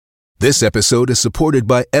This episode is supported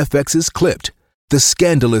by FX's Clipped, the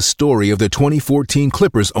scandalous story of the 2014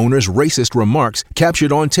 Clippers owner's racist remarks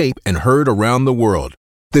captured on tape and heard around the world.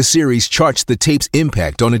 The series charts the tape's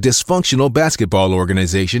impact on a dysfunctional basketball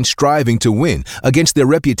organization striving to win against their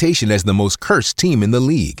reputation as the most cursed team in the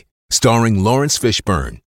league. Starring Lawrence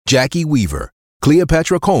Fishburne, Jackie Weaver,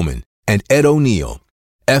 Cleopatra Coleman, and Ed O'Neill.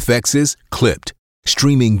 FX's Clipped,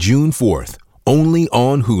 streaming June 4th, only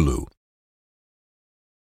on Hulu.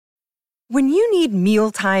 When you need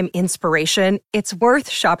mealtime inspiration, it's worth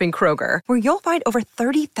shopping Kroger, where you'll find over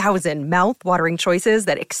 30,000 mouth-watering choices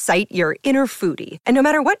that excite your inner foodie. And no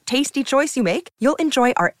matter what tasty choice you make, you'll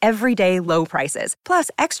enjoy our everyday low prices, plus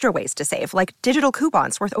extra ways to save, like digital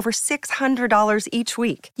coupons worth over $600 each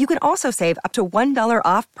week. You can also save up to $1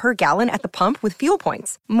 off per gallon at the pump with fuel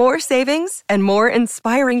points. More savings and more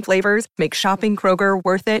inspiring flavors make shopping Kroger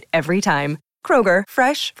worth it every time. Kroger,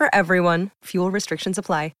 fresh for everyone. Fuel restrictions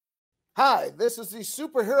apply. Hi, this is the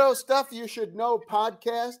Superhero Stuff You Should Know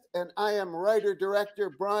podcast, and I am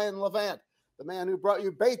writer-director Brian Levant, the man who brought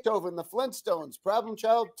you Beethoven, The Flintstones, Problem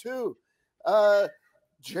Child 2,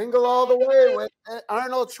 Jingle All the Way with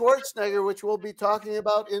Arnold Schwarzenegger, which we'll be talking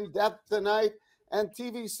about in depth tonight, and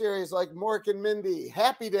TV series like Mork and Mindy,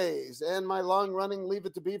 Happy Days, and my long-running Leave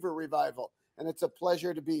It to Beaver revival. And it's a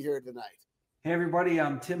pleasure to be here tonight. Hey everybody,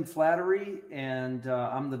 I'm Tim Flattery, and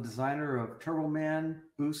I'm the designer of TURBOMAN,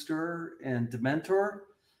 Booster, and Dementor,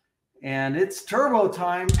 and it's turbo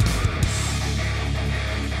time.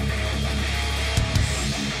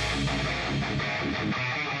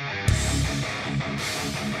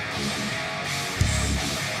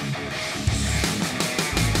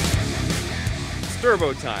 It's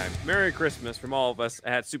turbo time. Merry Christmas from all of us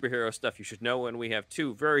at Superhero Stuff You Should Know, and we have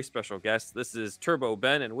two very special guests. This is Turbo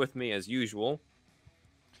Ben, and with me, as usual,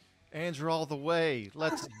 Andrew all the way.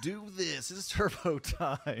 Let's do this. It's turbo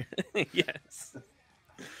time. Yes.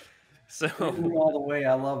 So Andrew all the way.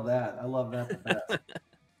 I love that. I love that the best.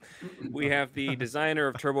 We have the designer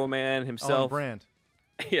of TurboMan himself. On brand.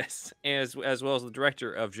 Yes, as well as the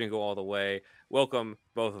director of Jingle All the Way. Welcome,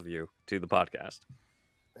 both of you, to the podcast.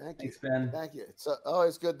 Thank you. Thanks, Ben. Thank you. It's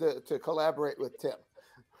always good to collaborate with Tim.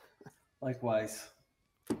 Likewise.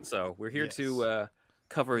 So we're here Yes. to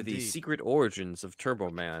cover the Indeed. secret origins of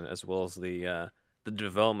TurboMan, as well as the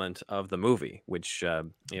development of the movie, which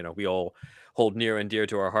we all hold near and dear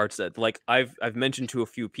to our hearts. That I've mentioned to a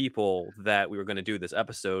few people that we were going to do this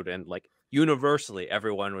episode, and universally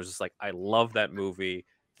everyone was just like, "I love that movie.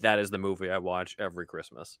 That is the movie I watch every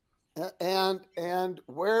Christmas." And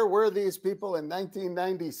where were these people in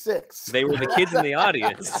 1996? They were the kids in the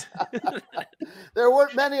audience. There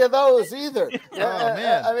weren't many of those either. Oh,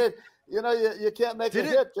 man. I mean, you can't make a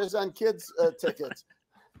hit just on kids' tickets.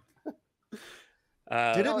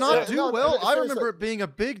 Did it no, not do no, well? I seriously. remember it being a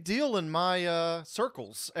big deal in my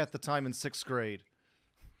circles at the time in 6th grade.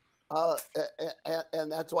 And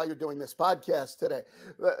that's why you're doing this podcast today.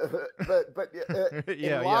 But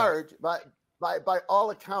Yeah, in large, by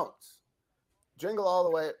all accounts, Jingle All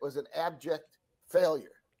the Way was an abject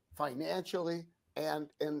failure financially and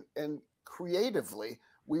creatively.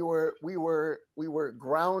 We were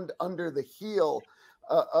ground under the heel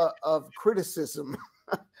of criticism.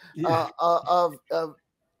 Yeah.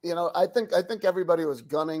 I think everybody was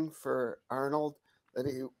gunning for Arnold, that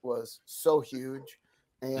he was so huge,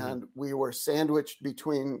 and we were sandwiched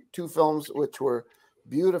between two films which were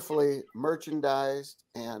beautifully merchandised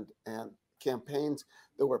and campaigns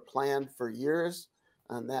that were planned for years,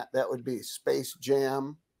 and that would be Space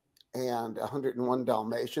Jam and 101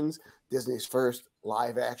 Dalmatians, Disney's first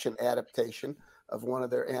live action adaptation of one of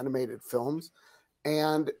their animated films.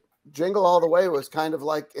 And Jingle All the Way was kind of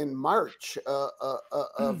like in March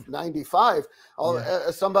of 95.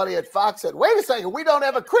 Somebody at Fox said, "Wait a second, we don't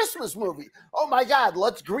have a Christmas movie. Oh my God,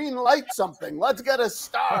 let's green light something. Let's get a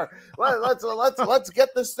star. Let's get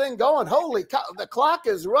this thing going. Holy cow, the clock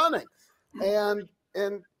is running." And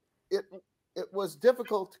it was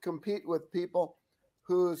difficult to compete with people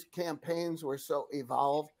whose campaigns were so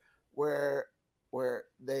evolved, where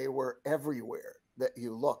they were everywhere that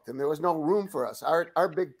you looked, and there was no room for us. Our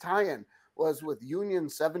big tie-in was with Union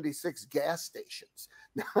 76 gas stations.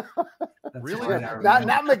 Really? Right,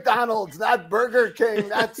 not McDonald's, not Burger King,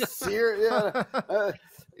 not Sears.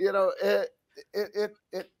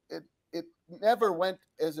 It never went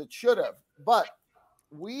as it should have. But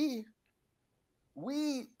we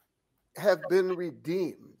have been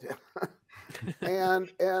redeemed.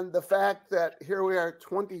 and the fact that here we are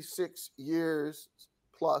 26 years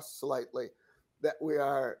plus slightly that we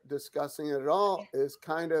are discussing it at all is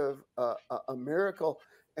kind of a miracle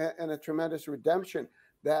and a tremendous redemption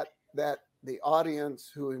that the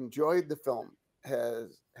audience who enjoyed the film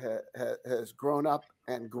has grown up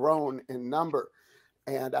and grown in number.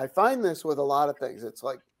 And I find this with a lot of things. It's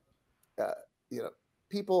like, you know,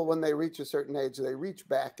 people, when they reach a certain age, they reach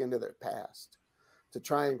back into their past to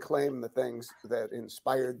try and claim the things that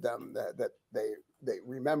inspired them, that they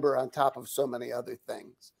remember on top of so many other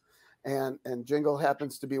things. And Jingle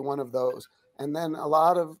happens to be one of those. And then a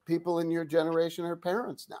lot of people in your generation are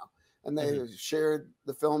parents now, and they shared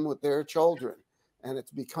the film with their children, and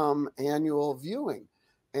it's become annual viewing.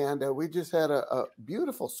 And we just had a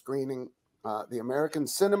beautiful screening. The American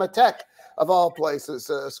Cinematheque, of all places,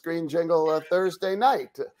 screened Jingle Thursday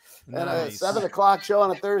night. And a 7 o'clock show on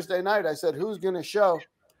a Thursday night. I said, who's going to show?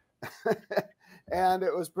 And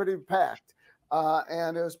it was pretty packed.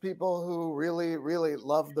 And it was people who really, really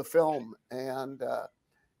loved the film. And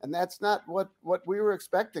that's not what we were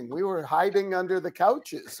expecting. We were hiding under the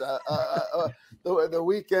couches the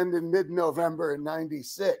weekend in mid-November in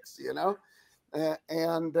 '96, you know?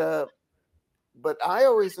 But I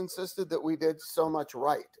always insisted that we did so much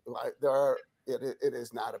right. It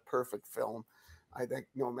is not a perfect film. I think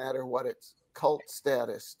no matter what its cult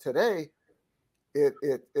status today,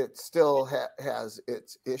 it still has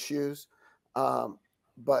its issues.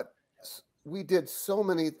 But we did so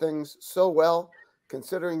many things so well,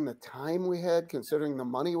 considering the time we had, considering the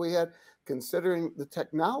money we had, considering the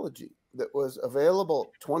technology that was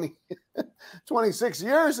available 26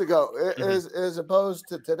 years ago, as opposed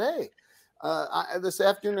to today. This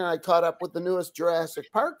afternoon, I caught up with the newest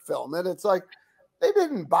Jurassic Park film, and it's like they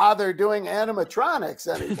didn't bother doing animatronics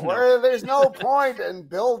anymore. There's no point in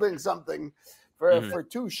building something for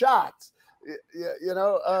two shots. You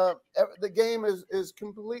know, the game is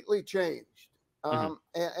completely changed,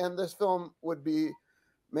 and this film would be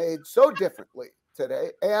made so differently today,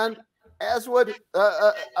 and as would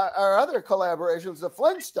our other collaborations. The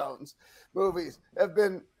Flintstones movies have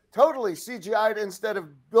been totally CGI'd instead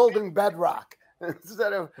of building bedrock,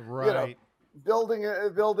 instead of you know,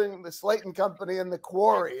 building the Slayton Company and the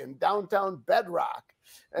Quarry and downtown Bedrock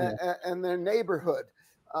and their neighborhood.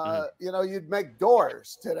 You know, you'd make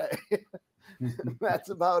doors today. That's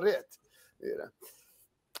about it. You know.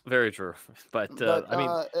 Very true, but I mean,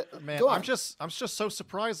 man, I'm just so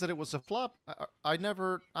surprised that it was a flop. I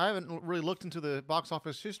haven't really looked into the box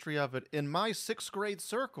office history of it. In my 6th grade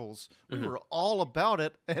circles, we were all about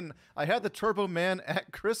it, and I had the TurboMan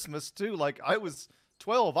at Christmas too. Like, I was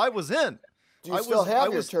 12, I was in. Do you still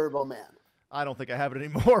have your TurboMan? I don't think I have it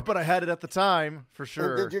anymore, but I had it at the time for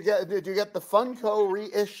sure. And did you get the Funko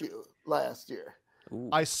reissue last year? Ooh.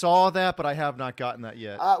 I saw that, but I have not gotten that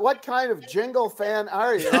yet. What kind of Jingle fan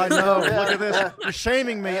are you? I know. Look at this. You're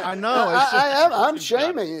shaming me. I know. I am. I'm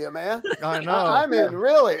shaming you, man. I know. I mean,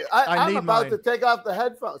 really. I'm about to take off the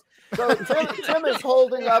headphones. So Tim is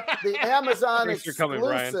holding up the Amazon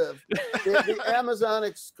exclusive, the Amazon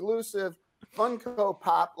exclusive Funko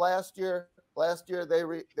Pop last year. Last year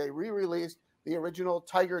they re-released the original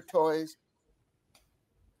Tiger Toys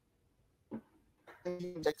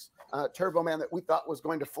TurboMan that we thought was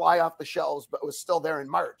going to fly off the shelves, but was still there in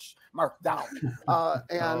March, marked down.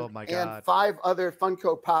 And 5 other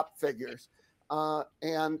Funko Pop figures.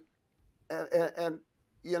 And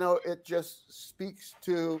you know, it just speaks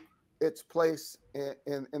to its place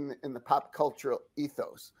in the pop cultural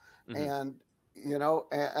ethos. And you know,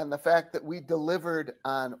 and the fact that we delivered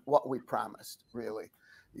on what we promised, really.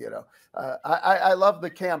 You know, I love the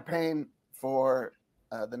campaign for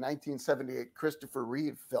the 1978 Christopher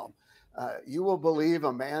Reeve film, "You Will Believe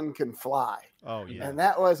a Man Can Fly." Oh yeah, and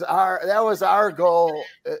that was our goal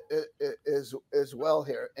as well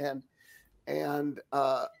here, and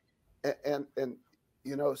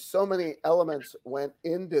you know, so many elements went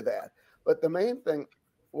into that, but the main thing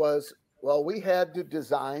was, well, we had to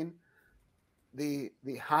design the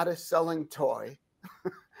hottest selling toy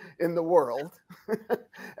in the world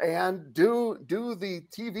and do the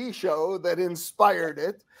TV show that inspired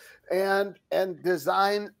it and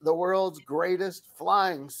design the world's greatest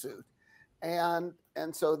flying suit. And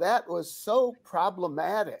so that was so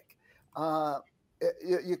problematic.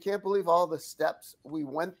 You can't believe all the steps we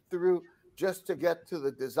went through just to get to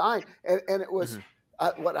the design. And it was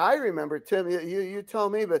what I remember, Tim, you tell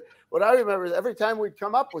me, but what I remember is every time we'd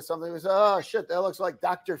come up with something, it was, oh, shit, that looks like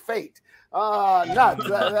Dr. Fate. Nuts,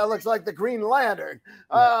 that looks like the Green Lantern.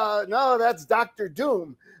 No, that's Dr.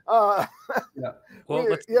 Doom. Well,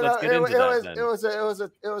 let's get into that.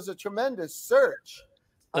 It was a tremendous search.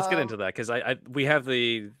 Let's get into that, because we have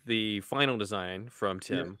the final design from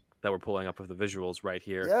Tim. that we're pulling up of the visuals right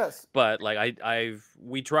here. Yes. But like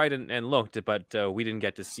we tried and looked, but we didn't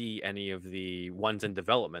get to see any of the ones in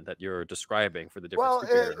development that you're describing for the different Well,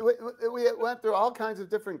 superheroes. we went through all kinds of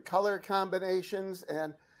different color combinations,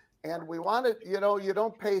 and we wanted, you know, you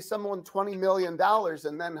don't pay someone $20 million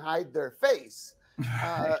and then hide their face.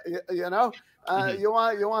 You know, you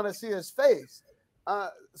want to see his face.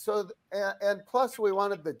 And plus we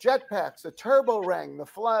wanted the jetpacks, the turbo ring,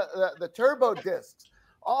 the turbo discs,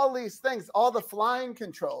 all these things, all the flying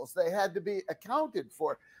controls, they had to be accounted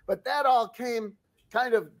for. But that all came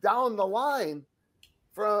kind of down the line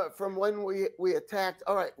from when we attacked.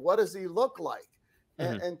 All right, what does he look like?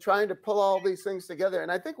 And trying to pull all these things together.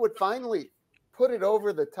 And I think what finally put it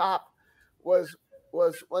over the top was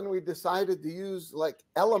when we decided to use like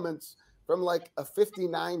elements from like a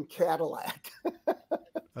 -- Cadillac.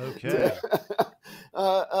 Okay.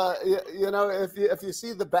 You know, if you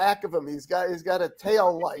see the back of him, he's got a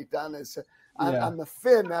tail light on his on the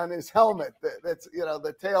fin on his helmet. That's, you know,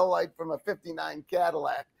 the tail light from a --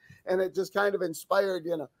 Cadillac, and it just kind of inspired,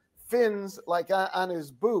 you know, fins like on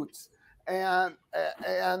his boots. And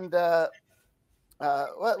what else?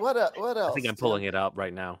 I think I'm pulling it up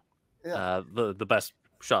right now. Yeah. The best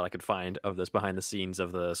shot I could find of this behind the scenes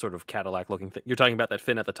of the sort of Cadillac looking thing. You're talking about that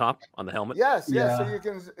fin at the top on the helmet? Yes, yes. Yeah. So you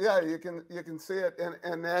can see it,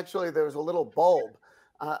 and actually there was a little bulb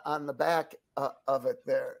on the back of it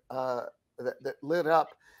there that lit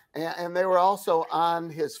up, and they were also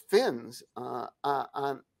on his fins.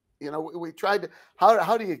 On, you know, we tried to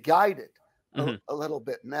how do you guide it a little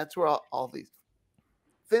bit, and that's where all these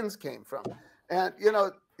fins came from. And you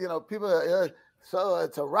know people. So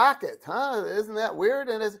it's a rocket, huh? Isn't that weird?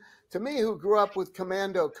 And as to me, who grew up with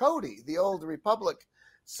Commando Cody, the old Republic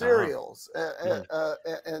serials,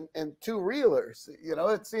 and two reelers, you know,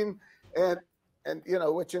 it seemed, and you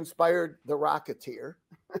know, which inspired the Rocketeer,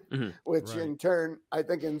 which in turn I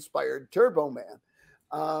think inspired Turboman.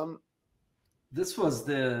 This was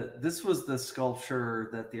the sculpture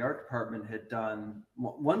that the art department had done.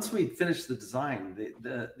 Once we finished the design,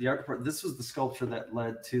 the art department, this was the sculpture that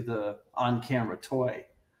led to the on-camera toy,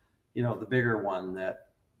 you know, the bigger one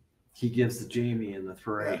that he gives to Jamie in the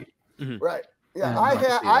parade. Right. Yeah,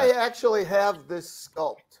 I actually have this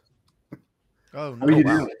sculpt. Oh, no. Oh, you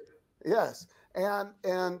do? Yes. And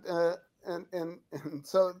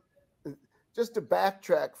so just to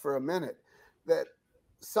backtrack for a minute, that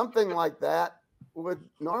something like that would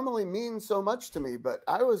normally mean so much to me, but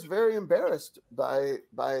I was very embarrassed by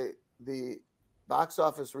the box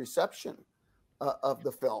office reception of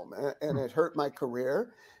the film, and it hurt my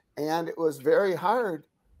career, and it was very hard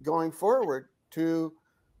going forward to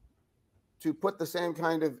put the same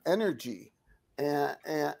kind of energy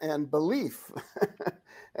and belief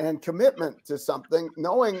and commitment to something,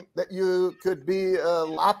 knowing that you could be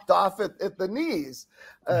lopped off at the knees.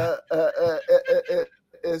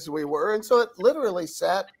 As we were. And so it literally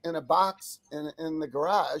sat in a box in the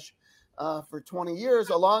garage for 20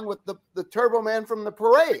 years, along with the Turboman from the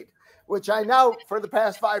parade, which I now, for the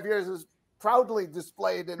past 5 years, is proudly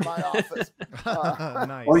displayed in my office.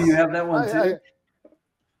 Nice. Oh, you have that one too?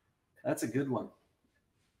 That's a good one.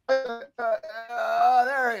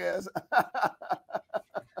 There he is.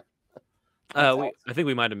 I think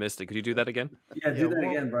we might have missed it. Could you do that again? Yeah, do that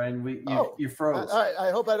again, Brian. You froze. All right.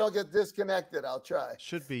 I hope I don't get disconnected. I'll try.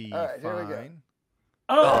 Should be all right, fine. Here we go.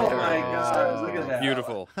 Oh my God! Look at that.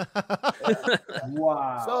 Beautiful.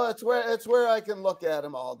 Wow. So it's where I can look at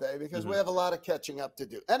them all day, because we have a lot of catching up to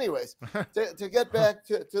do. Anyways, to get back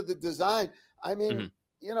to the design, I mean,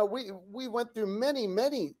 you know, we went through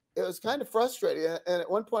many. It was kind of frustrating, and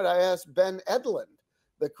at one point I asked Ben Edlund,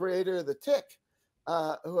 the creator of the Tick,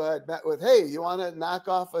 who I had met with, hey, you want to knock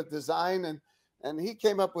off a design? And he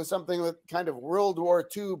came up with something with kind of World War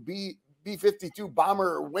II B-52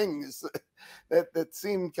 bomber wings that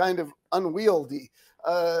seemed kind of unwieldy.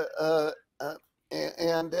 And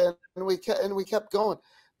we kept going.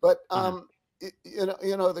 But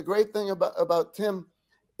you know, the great thing about Tim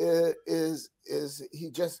is he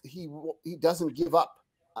doesn't give up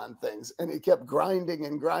on things, and he kept grinding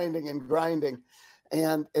and grinding and grinding.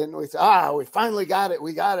 And we said, we finally got it.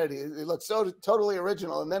 We got it. He looks so totally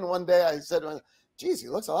original. And then one day I said, geez, he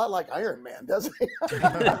looks a lot like Iron Man, doesn't he?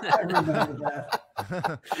 I remember that.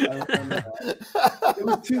 It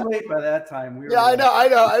was too late by that time. I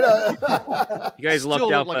know. You guys lucked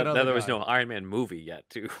Still out look like that there was another no Iron Man movie yet,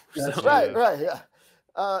 too. That's Right, yeah.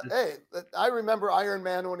 Hey, I remember Iron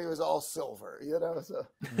Man when he was all silver, you know. So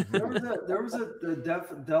there was a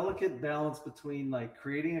delicate balance between like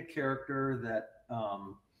creating a character that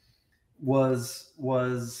was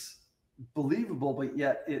believable, but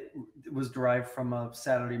yet it was derived from a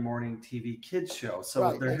Saturday morning TV kids show. So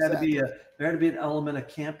Right, there had to be an element of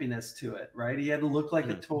campiness to it, right? He had to look like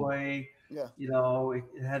a toy. Yeah. You know, it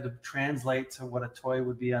had to translate to what a toy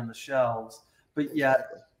would be on the shelves. But yet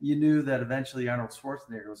you knew that eventually Arnold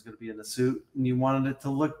Schwarzenegger was going to be in the suit, and you wanted it to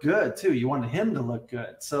look good too. You wanted him to look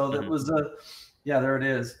good. So that was there it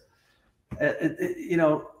is. You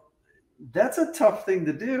know, that's a tough thing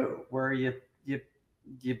to do, where you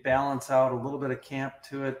balance out a little bit of camp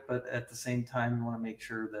to it, but at the same time you want to make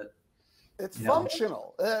sure that it's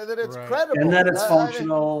functional, that it's credible, and that it's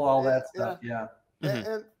functional, all that stuff. Yeah.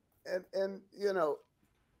 And you know,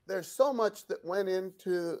 there's so much that went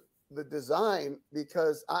into the design,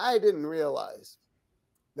 because I didn't realize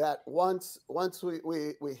that once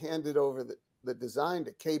we handed over the design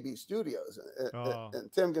to KB Studios, and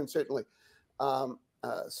Tim can certainly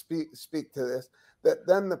speak to this, that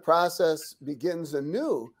then the process begins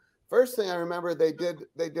anew. First thing I remember, they did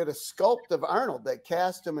a sculpt of Arnold. They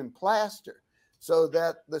cast him in plaster so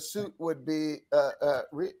that the suit would be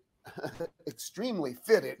extremely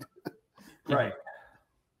fitted. Right.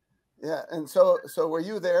 Yeah. And so were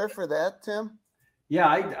you there for that, Tim? Yeah,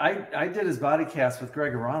 I did his body cast with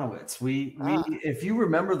Greg Aronowitz. We if you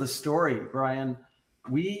remember the story, Brian,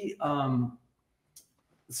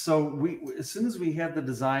 so as soon as we had the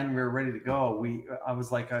design, we were ready to go. I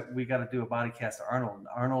was like, we got to do a body cast of Arnold. And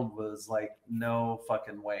Arnold was like, no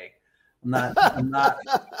fucking way. I'm not.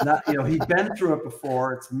 You know, he'd been through it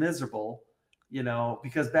before. It's miserable. You know,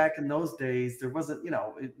 because back in those days there wasn't, you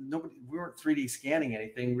know, we weren't 3D scanning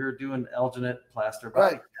anything. We were doing alginate plaster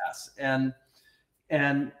body casts, and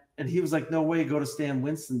he was like, no way, go to Stan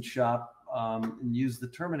Winston's shop and use the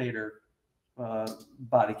Terminator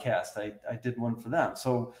body cast. I did one for them.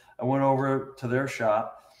 So I went over to their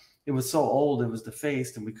shop. It was so old, it was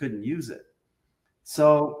defaced, and we couldn't use it.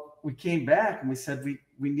 So we came back and we said,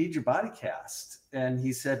 we need your body cast. And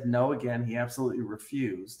he said no again. He absolutely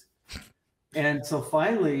refused. And so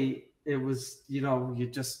finally it was, you know, you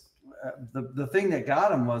just, the thing that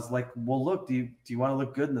got him was like, well, look, do you want to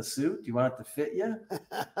look good in the suit? Do you want it to fit you?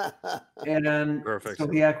 And then so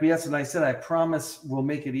he acquiesced, and I said, I promise we'll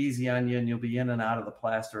make it easy on you, and you'll be in and out of the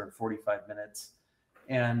plaster in 45 minutes,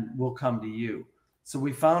 and we'll come to you. So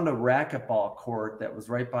we found a racquetball court that was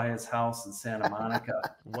right by his house in Santa Monica.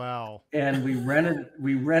 Wow. And we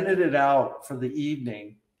rented it out for the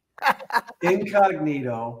evening,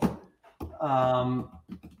 incognito.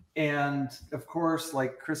 And of course,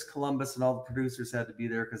 like Chris Columbus and all the producers had to be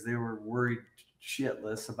there because they were worried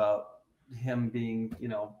shitless about him being, you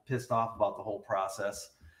know, pissed off about the whole process.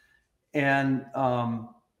 And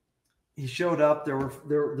he showed up. There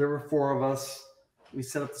were four of us. We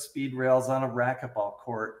set up the speed rails on a racquetball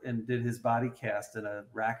court and did his body cast in a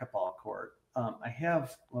racquetball court.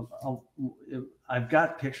 I've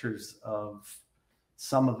got pictures of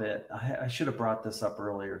some of it. I should have brought this up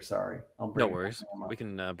earlier. Sorry. No worries. We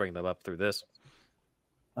can bring them up through this.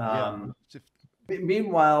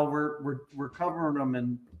 Meanwhile, we're covering them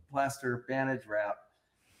in plaster bandage wrap,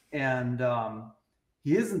 and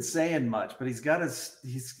he isn't saying much, but he's got a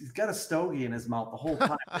stogie in his mouth the whole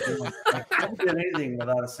time. I can't get anything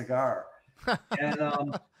without a cigar.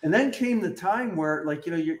 And then came the time where, like,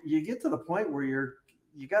 you know, you get to the point where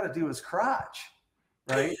you got to do his crotch.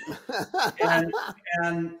 Right.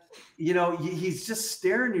 and you know, he's just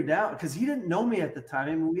staring you down because he didn't know me at the time.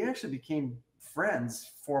 I mean, we actually became friends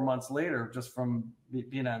 4 months later just from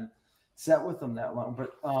being on set with him that long.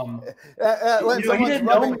 But when someone's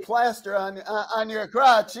rubbing plaster on your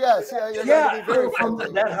crotch, yes, you're going to be very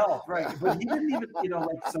friendly. That helped, right? But he didn't even, you know,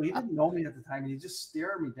 like, so he didn't know me at the time, and he just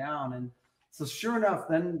stared me down. And so sure enough,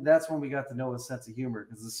 then that's when we got to know his sense of humor,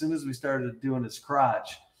 because as soon as we started doing his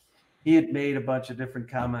crotch, he had made a bunch of different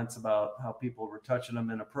comments about how people were touching him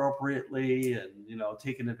inappropriately and, you know,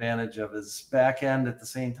 taking advantage of his back end at the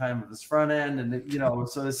same time of his front end. And, you know,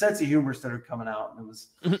 so his sense of humor started coming out, and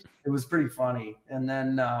it was pretty funny. And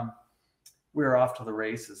then we were off to the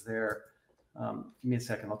races there. Give me a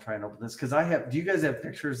second. I'll try and open this. Cause do you guys have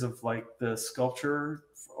pictures of like the sculpture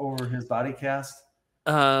over his body cast?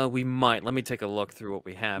 We might. Let me take a look through what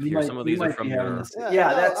we have here. Some of these are from your... that's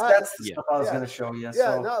the stuff I was going to show you. Yeah,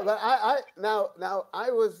 so. No, but I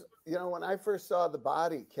was, you know, when I first saw the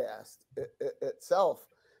body cast itself,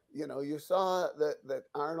 you know, you saw that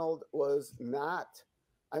Arnold was not,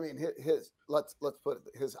 I mean, let's put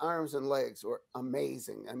it, his arms and legs were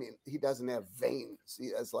amazing. I mean, he doesn't have veins. He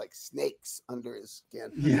has like snakes under his skin.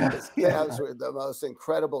 Yeah. His calves were the most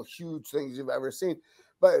incredible, huge things you've ever seen.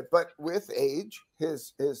 But with age,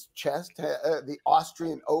 his chest, the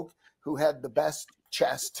Austrian oak, who had the best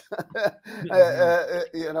chest,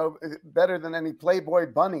 you know, better than any Playboy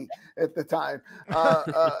bunny at the time.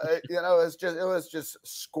 You know, it was just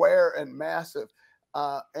square and massive.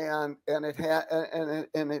 And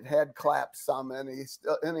it had claps some, and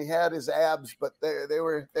he had his abs, but they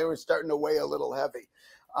were starting to weigh a little heavy.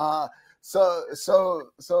 So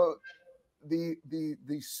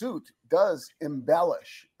the suit does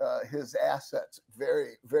embellish his assets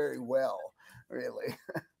very, very well, really.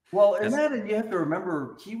 Well, and you have to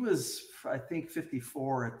remember, he was, I think,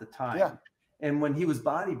 54 at the time. Yeah. And when he was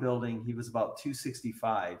bodybuilding, he was about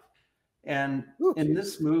 265. And in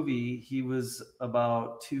this movie, he was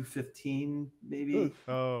about 215, maybe.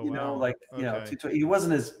 Oh, you know, wow. like, you know, 220. He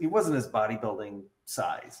wasn't his bodybuilding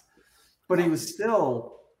size, but he was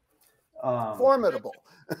still formidable.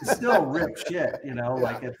 Still ripped shit, you know,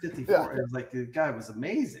 like at 54. It was like, the guy was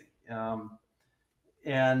amazing.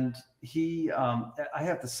 And he, I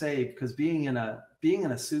have to say, because being in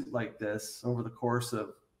a suit like this over the course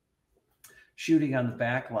of shooting on the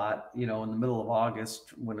back lot, you know, in the middle of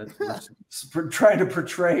August, when it's trying to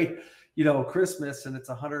portray, you know, Christmas, and it's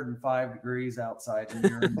 105 degrees outside, and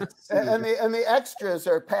you're in and the extras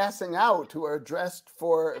are passing out who are dressed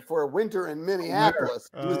for winter in Minneapolis.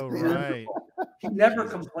 Oh, right. He never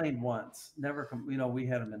complained once. You know, we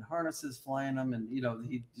had him in harnesses, flying them, and you know,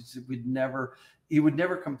 he would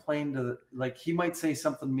never complain to like, he might say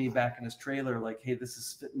something to me back in his trailer, like, "Hey, this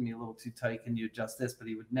is fitting me a little too tight. Can you adjust this?" But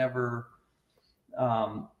he would never.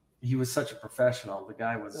 He was such a professional. The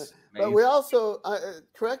guy was amazing. But we also,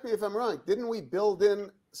 correct me if I'm wrong, didn't we build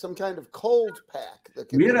in some kind of cold pack?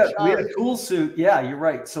 We had a cool suit. Yeah, you're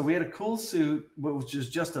right. So we had a cool suit, which is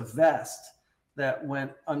just a vest that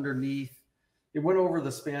went underneath. It went over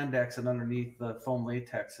the spandex and underneath the foam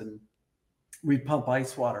latex, and we'd pump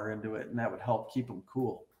ice water into it, and that would help keep them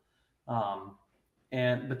cool.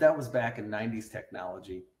 But that was back in 90s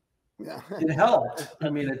technology. Yeah. It helped. I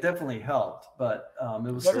mean, it definitely helped, but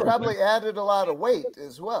it was. But it probably added a lot of weight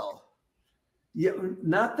as well. Yeah,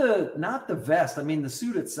 not the vest. I mean, the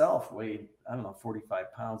suit itself weighed, I don't know,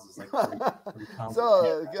 45 pounds. It's like 40 pounds.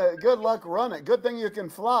 So good luck running. Good thing you can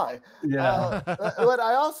fly. Yeah. What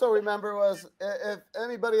I also remember was if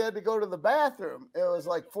anybody had to go to the bathroom, it was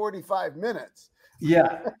like 45 minutes.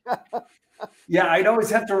 Yeah. Yeah, I'd always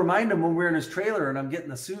have to remind him when we're in his trailer and I'm getting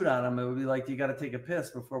the suit on him. It would be like, "You got to take a piss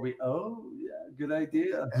before we." Oh, yeah, good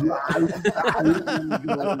idea.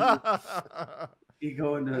 He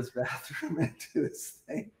go into his bathroom and do his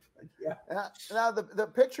thing. But yeah. Now the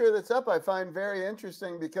picture that's up I find very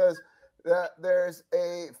interesting because there's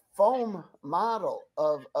a foam model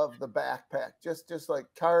of the backpack, just like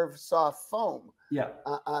carved soft foam. Yeah.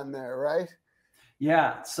 On there, right?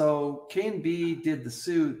 Yeah, so K&B did the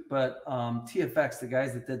suit, but TFX, the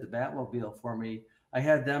guys that did the Batmobile for me, I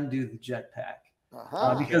had them do the jetpack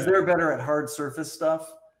because they're better at hard surface stuff.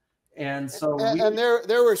 And so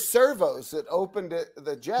there were servos that opened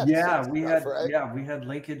the jets. Yeah, we had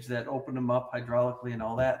linkage that opened them up hydraulically and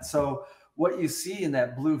all that. So what you see in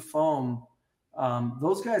that blue foam,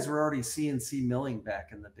 those guys were already CNC milling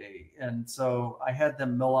back in the day, and so I had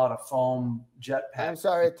them mill out a foam jetpack. I'm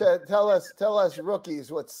sorry, tell us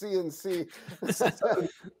rookies what CNC.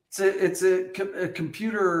 It's a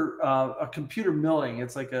computer milling.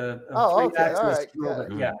 It's like a okay, all right,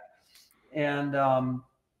 yeah,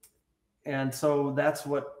 and so that's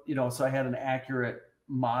what, you know. So I had an accurate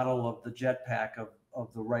model of the jetpack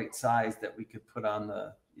of the right size that we could put on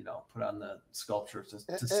the sculpture to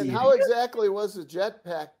see. And how exactly was the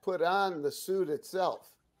jetpack put on the suit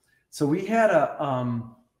itself? So we had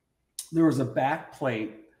there was a back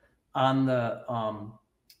plate on the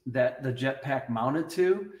that the jetpack mounted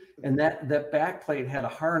to, and that back plate had a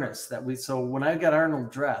harness so when I got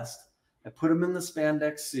Arnold dressed, I put him in the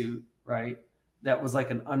spandex suit, right? That was like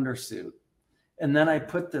an undersuit. And then I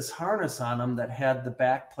put this harness on him that had the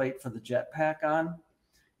back plate for the jetpack on.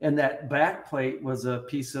 And that back plate was a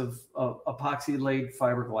piece of epoxy laid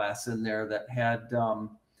fiberglass in there that had,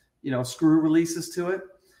 screw releases to it.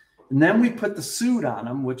 And then we put the suit on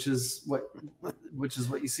him, which is what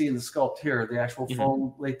you see in the sculpt here, the actual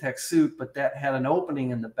foam latex suit, but that had an opening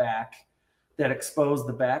in the back that exposed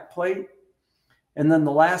the back plate. And then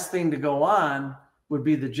the last thing to go on would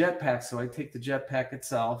be the jetpack. So I take the jetpack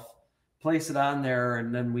itself, place it on there,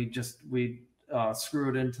 and then we screw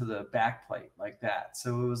it into the back plate like that.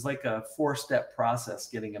 So it was like a 4-step process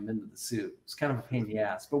getting him into the suit. It's kind of a pain in the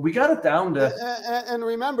ass, but we got it down to. And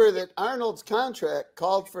remember that Arnold's contract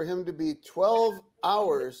called for him to be 12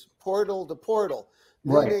 hours portal to portal,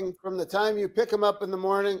 meaning from the time you pick him up in the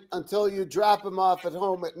morning until you drop him off at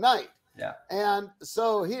home at night. Yeah. And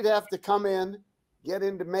so he'd have to come in, get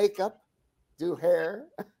into makeup, do hair.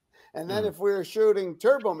 And then if we were shooting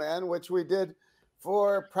TurboMan, which we did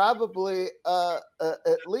for probably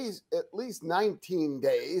at least 19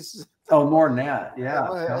 days. Oh, more than that.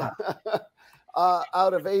 Yeah.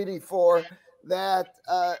 Out of 84, that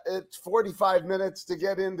it's 45 minutes to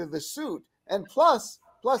get into the suit. And plus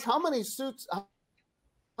how many suits,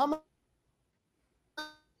 how many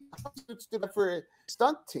suits did for a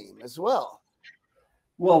stunt team as well?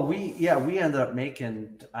 Well, we ended up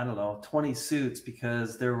making, I don't know, 20 suits,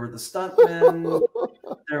 because there were the stuntmen.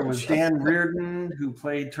 There was Dan Reardon, who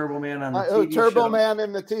played TurboMan on the TV show. TurboMan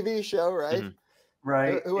in the TV show, right? Mhm.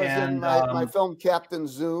 Right. Who was in my film Captain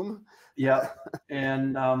Zoom. Yeah.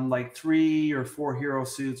 And like 3 or 4 hero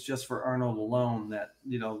suits just for Arnold alone that,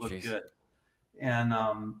 looked good. And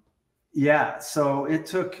so it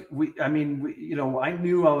took, I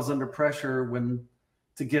knew I was under pressure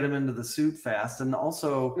to get him into the suit fast, and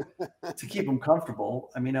also to keep him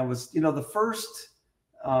comfortable. I mean, I was, the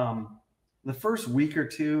first week or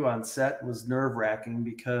two on set was nerve-wracking,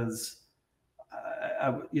 because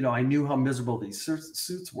I knew how miserable these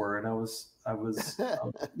suits were, and I was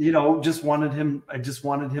just wanted him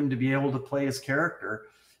to be able to play his character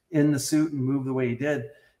in the suit and move the way he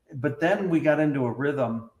did. But then we got into a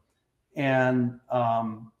rhythm, and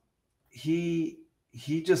he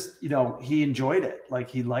just, he enjoyed it. Like,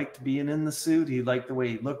 he liked being in the suit. He liked the way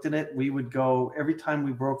he looked in it. We would go every time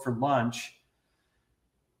we broke for lunch.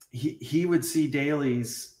 He would see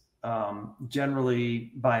dailies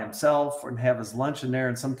generally by himself, and have his lunch in there.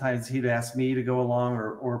 And sometimes he'd ask me to go along,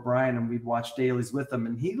 or Brian, and we'd watch dailies with him.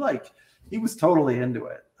 And he was totally into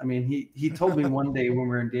it. I mean, he told me one day when we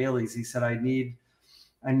were in dailies, he said, I need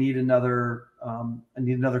another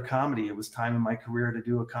comedy. It was time in my career to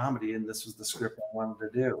do a comedy, and this was the script I wanted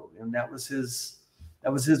to do. And that was his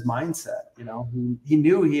mindset. He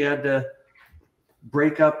knew he had to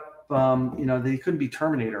break up. That he couldn't be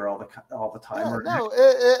Terminator all the time.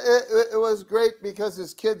 It was great, because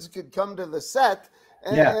his kids could come to the set,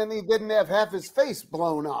 and he didn't have half his face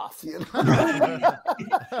blown off.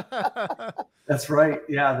 That's right.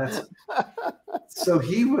 Yeah, so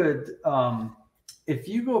he would. If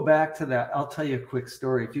you go back to that, I'll tell you a quick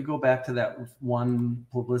story. If you go back to that one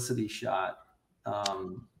publicity shot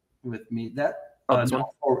with me,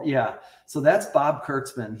 so that's Bob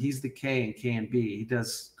Kurtzman. He's the K in K&B. He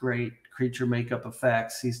does great creature makeup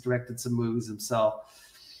effects. He's directed some movies himself.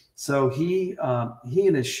 So he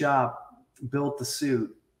and his shop built the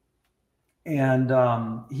suit, and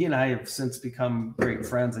he and I have since become great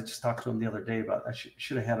friends. I just talked to him the other day about. I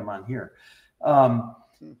should have had him on here.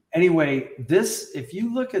 Anyway, if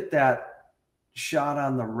you look at that shot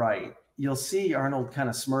on the right, you'll see Arnold kind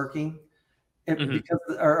of smirking.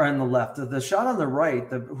 Or on the left, the shot on the right,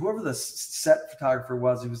 whoever the set photographer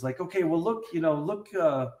was, he was like, okay, well, look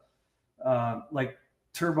like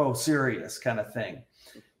turbo serious kind of thing.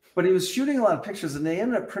 But he was shooting a lot of pictures, and they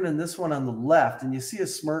ended up printing this one on the left, and you see a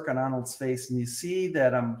smirk on Arnold's face, and you see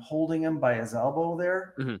that I'm holding him by his elbow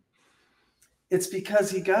there. Mm-hmm. It's because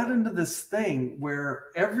he got into this thing where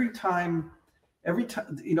every time, we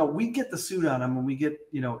get the suit on him, and we get,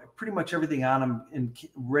 pretty much everything on him and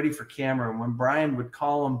ready for camera. And when Brian would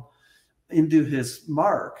call him into his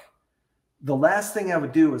mark, the last thing I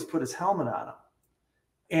would do was put his helmet on him.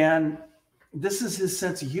 And this is his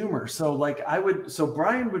sense of humor. So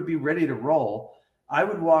Brian would be ready to roll. I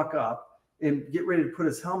would walk up and get ready to put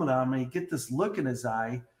his helmet on him, and he'd get this look in his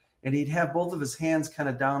eye, and he'd have both of his hands kind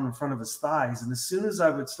of down in front of his thighs. And as soon as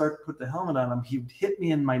I would start to put the helmet on him, he'd hit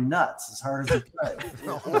me in my nuts as hard as he could.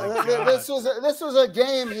 This was a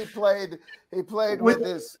game he played. He played with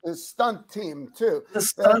his stunt team too. The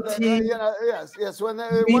stunt team. Yes. When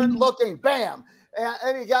they weren't looking, bam.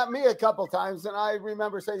 And he got me a couple times, and I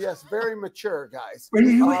remember saying, "Yes, very mature guys."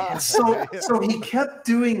 So he kept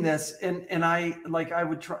doing this, and I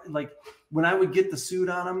would try, when I would get the suit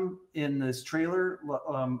on him in this trailer,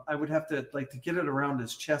 I would have to to get it around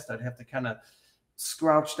his chest. I'd have to kind of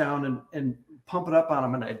scrouch down and pump it up on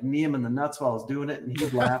him, and I'd knee him in the nuts while I was doing it, and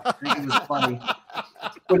he'd laugh. I think it was funny.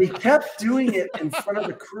 But he kept doing it in front of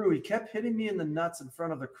the crew. He kept hitting me in the nuts in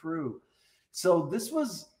front of the crew. So this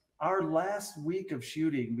was our last week of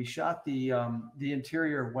shooting. We shot the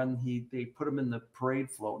interior when they put him in the parade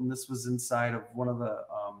float, and this was inside of one of the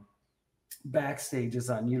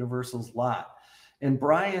backstages on Universal's lot. And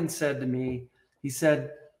Brian said to me, he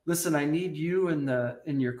said, "Listen, I need you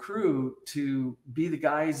and your crew to be the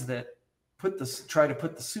guys that try to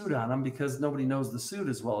put the suit on him, because nobody knows the suit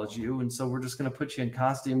as well as you, and so we're just going to put you in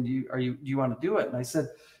costume. Do you want to do it?" And I said,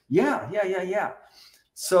 yeah.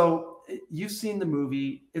 So you've seen the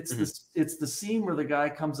movie. It's the scene where the guy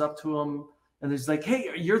comes up to him and he's like,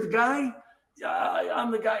 "Hey, you're the guy?"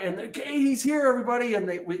 I'm the guy, and okay, he's here, everybody, and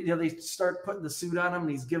they start putting the suit on him,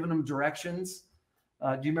 and he's giving them directions.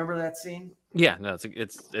 Do you remember that scene? Yeah, no,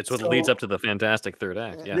 it's what leads up to the fantastic third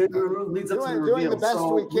act. Yeah, it leads up to the reveal. Doing the best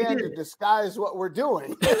we can to disguise what we're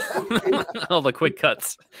doing. All the quick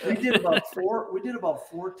cuts. We did about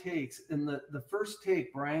four takes. In the first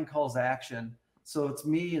take, Brian calls action. So it's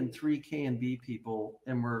me and 3 K and B people,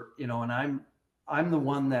 and we're and I'm the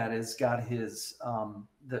one that has got his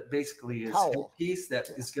that basically his piece that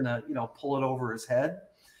is gonna pull it over his head,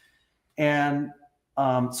 and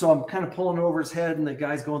so I'm kind of pulling over his head, and the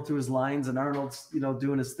guy's going through his lines, and Arnold's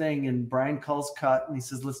doing his thing, and Brian calls cut, and he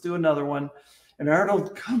says, "Let's do another one," and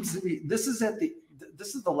Arnold comes to me. This is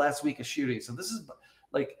the last week of shooting, so this is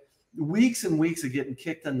like weeks and weeks of getting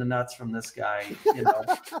kicked in the nuts from this guy,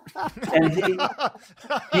 and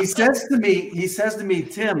he says to me,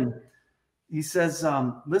 Tim. He says,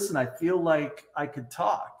 "Listen, I feel like I could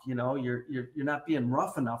talk. You're not being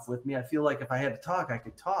rough enough with me. I feel like if I had to talk, I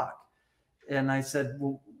could talk." And I said,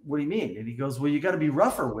 "Well, what do you mean?" And he goes, "Well, you got to be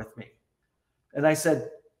rougher with me." And I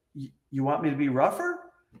said, "You want me to be rougher?"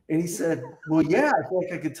 And he said, "Well, yeah, I feel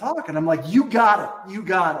like I could talk." And I'm like, "You got it. You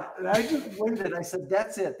got it." And I just waited. I said,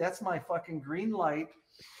 "That's it. That's my fucking green light."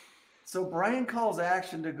 So Brian calls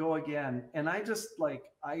action to go again. And I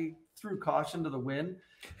threw caution to the wind.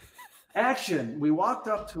 Action. We walked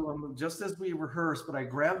up to him just as we rehearsed, but I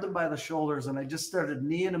grabbed him by the shoulders and I just started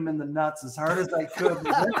kneeing him in the nuts as hard as I could.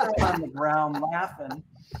 He went down on the ground laughing.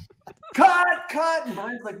 Cut. And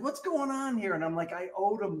Brian's like, "What's going on here?" And I'm like, I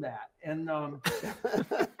owed him that. And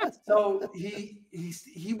so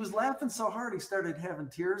he was laughing so hard he started having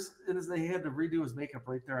tears in his. They had to redo his makeup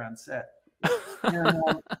right there on set. And,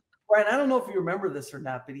 Brian, I don't know if you remember this or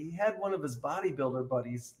not, but he had one of his bodybuilder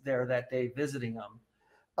buddies there that day visiting him.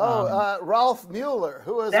 Ralph Mueller,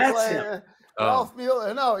 who was playing Ralph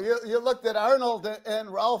Mueller. No, you looked at Arnold and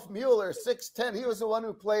Ralph Mueller, 6'10". He was the one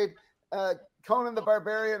who played Conan the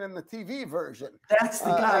Barbarian in the TV version. That's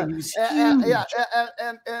the guy. He was huge.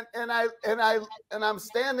 And I'm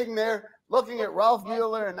standing there looking at Ralph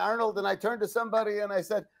Mueller and Arnold, and I turned to somebody and I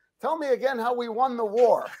said, "Tell me again how we won the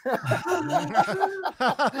war."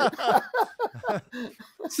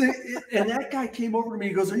 See, and that guy came over to me.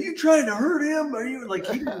 He goes, "Are you trying to hurt him? Are you like?"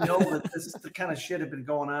 He didn't know that this is the kind of shit had been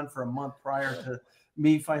going on for a month prior to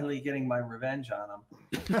me finally getting my revenge on him.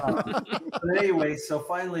 But anyway, so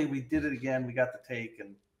finally we did it again. We got the take,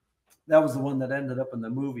 and that was the one that ended up in the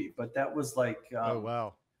movie. But that was like, oh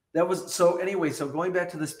wow, that was so. Anyway, so going back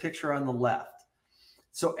to this picture on the left.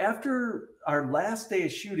 So after our last day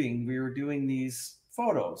of shooting, we were doing these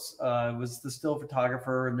photos. It was the still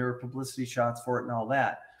photographer, and there were publicity shots for it and all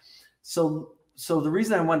that. So the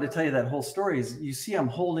reason I wanted to tell you that whole story is you see I'm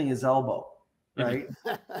holding his elbow, right?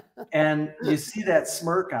 And you see that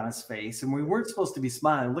smirk on his face, and we weren't supposed to be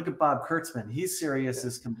smiling. Look at Bob Kurtzman. He's serious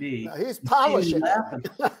as can be. No, he's polishing. Laughing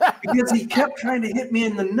because he kept trying to hit me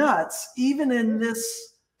in the nuts, even in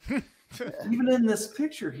this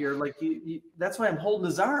picture here. Like that's why I'm holding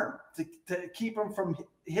his arm to keep him from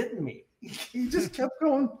hitting me. He just kept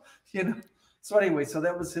going, So anyway, so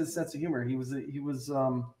that was his sense of humor. He was a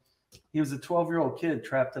 12-year-old kid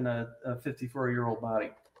trapped in a 54-year-old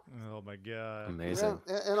body. Oh my God! Amazing.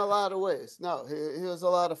 In a lot of ways. No, he was a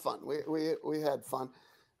lot of fun. We had fun.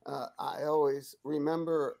 I always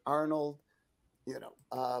remember Arnold,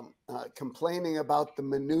 complaining about the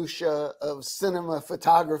minutia of cinema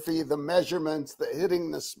photography, the measurements, the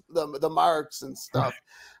hitting the marks and stuff.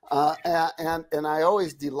 And I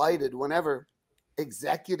always delighted whenever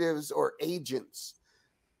executives or agents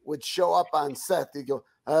would show up on set. They'd go,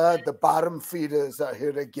 "The bottom feeders are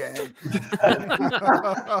here again."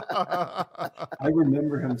 I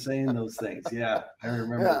remember him saying those things. Yeah, I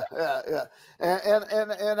remember. Yeah.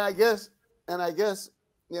 And I guess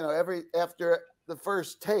after the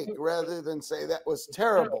first take, rather than say that was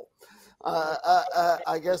terrible,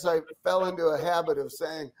 I guess I fell into a habit of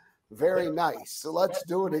saying, "Very nice. So let's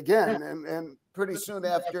do it again." And pretty soon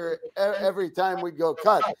after, every time we'd go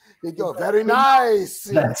cut, he'd go, "Very nice."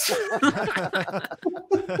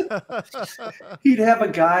 He'd have a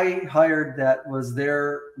guy hired that was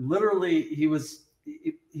there. Literally, he was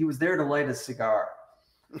there to light a cigar.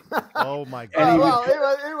 Oh my God!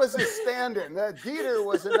 It was a stand-in. Dieter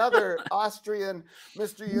was another Austrian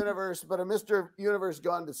Mr. Universe, but a Mr. Universe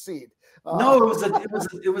gone to seed. No,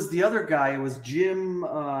 it was the other guy. It was Jim.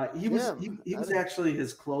 He was actually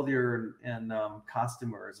his clothier and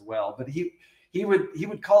costumer as well. But he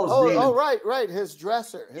would call his name. Oh, right. His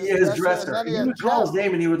dresser. His dresser. He would call his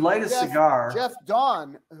name and he would light a cigar. Jeff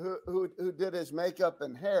Dawn, who did his makeup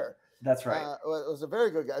and hair. That's right. Was a very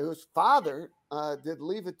good guy whose father did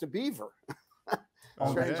Leave It to Beaver.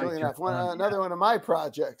 Strangely enough, another one of my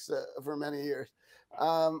projects for many years.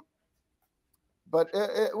 But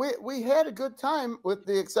we had a good time, with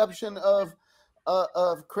the exception of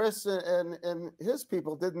Chris and his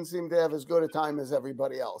people didn't seem to have as good a time as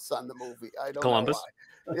everybody else on the movie. I don't know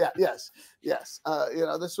why. Yes.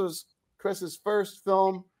 This was Chris's first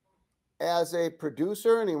film as a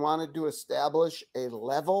producer, and he wanted to establish a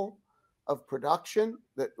level of production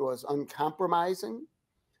that was uncompromising.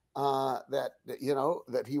 That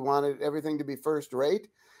he wanted everything to be first rate.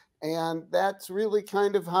 And that's really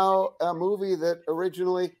kind of how a movie that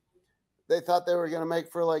originally they thought they were going to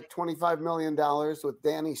make for like $25 million with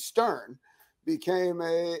Danny Stern became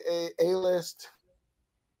a A-list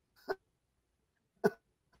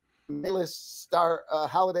star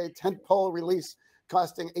holiday tentpole release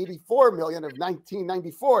costing $84 million of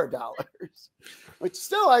 $1994, which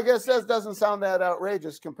still, I guess, doesn't sound that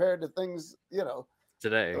outrageous compared to things,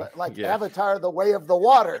 today, like Avatar: The Way of the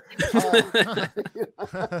Water.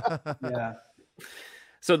 Yeah.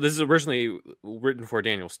 So this is originally written for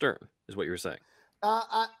Daniel Stern, is what you were saying.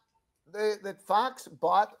 That Fox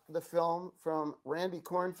bought the film from Randy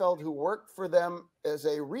Kornfeld, who worked for them as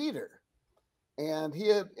a reader, and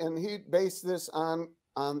he based this on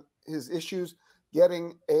his issues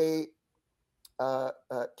getting a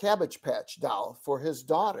Cabbage Patch doll for his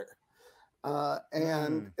daughter,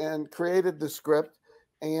 and created the script.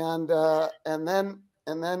 And then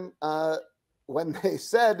when they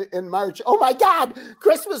said in March, "Oh my God,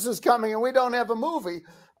 Christmas is coming and we don't have a movie,"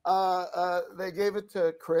 they gave it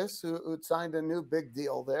to Chris, who'd signed a new big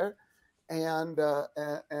deal there, and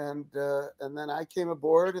then I came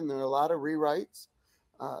aboard, and there were a lot of rewrites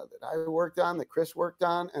that I worked on, that Chris worked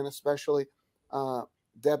on, and especially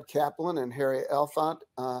Deb Kaplan and Harry Elfont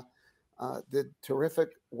did terrific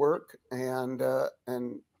work, and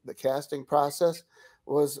the casting process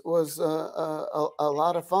was a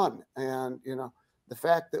lot of fun. And the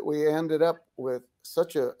fact that we ended up with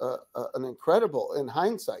such an incredible, in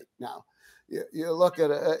hindsight now, you look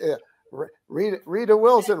at Rita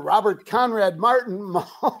Wilson, Robert Conrad Martin,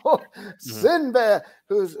 Sinbad,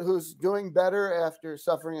 who's doing better after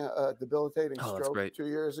suffering a debilitating stroke 2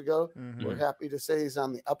 years ago. We're happy to say he's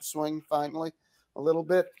on the upswing finally a little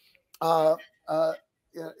bit. And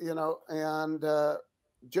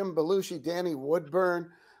Jim Belushi, Danny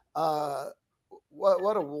Woodburn,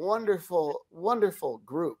 what a wonderful, wonderful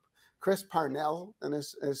group. Chris Parnell in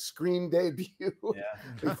his screen debut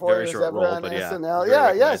before he was ever on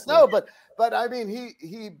SNL. But I mean,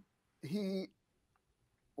 he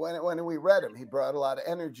when we read him, he brought a lot of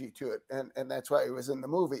energy to it, and that's why he was in the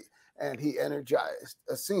movie, and he energized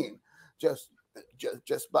a scene just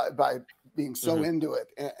by being so into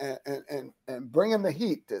it and bringing the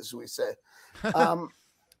heat, as we say.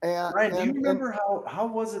 Ryan, do you remember how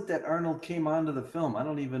was it that Arnold came onto the film? I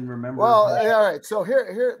don't even remember. Well, all right. So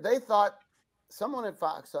here they thought, someone at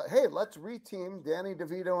Fox thought, hey, let's reteam Danny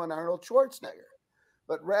DeVito and Arnold Schwarzenegger.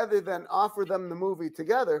 But rather than offer them the movie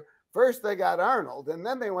together, first they got Arnold, and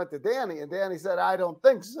then they went to Danny, and Danny said, I don't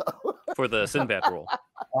think so. For the Sinbad role.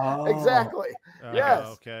 Exactly. Yes.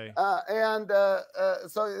 Okay.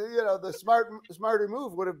 So the smarter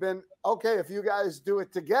move would have been, okay, if you guys do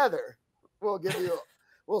it together,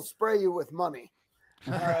 we'll spray you with money.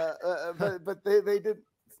 But they did,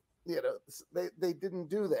 they didn't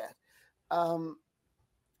do that,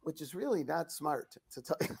 which is really not smart, to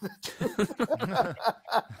tell you the truth.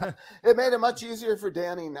 It made it much easier for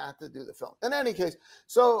Danny not to do the film. In any case,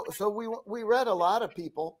 so we read a lot of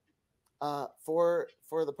people for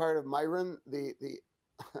the part of Myron, the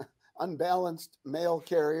unbalanced mail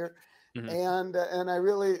carrier, and I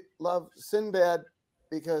really love Sinbad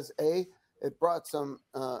because it brought some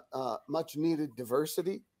much needed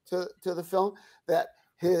diversity to the film. That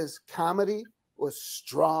his comedy was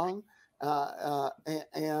strong,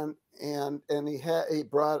 and he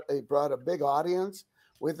brought a big audience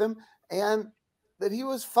with him, and that he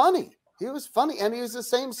was funny. He was funny, and he was the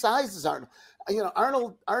same size as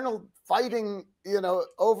Arnold. Arnold fighting,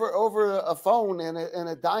 over a phone in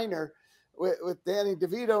a diner with Danny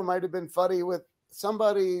DeVito might have been funny with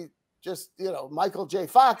somebody. Just, Michael J.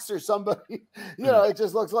 Fox or somebody, it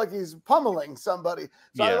just looks like he's pummeling somebody.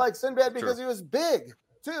 So I like Sinbad because he was big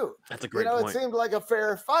too. That's a great point. It seemed like a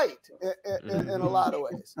fair fight in a lot of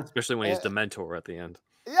ways. Especially when he's Dementor at the end.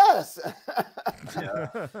 Yes.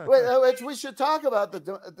 Which we should talk about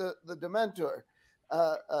the Dementor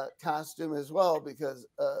costume as well, because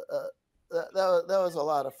that was a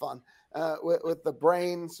lot of fun. With the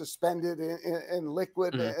brain suspended in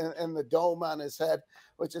liquid and the dome on his head,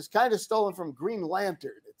 which is kind of stolen from Green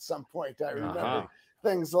Lantern at some point. I remember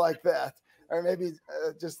things like that. or maybe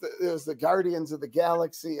just it was the Guardians of the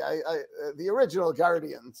Galaxy. The original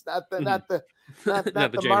Guardians, not the Not the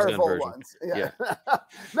James Gunn Marvel version. ones. Yeah.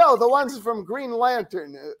 No, the ones from Green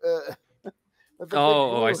Lantern.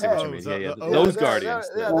 I see what you mean. Yeah. Those Guardians.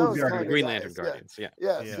 Those Guardians. kind of Green guys, Lantern Guardians. Yeah.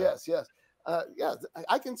 Yes.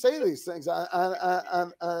 I can say these things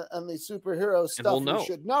on the superhero stuff we'll know. you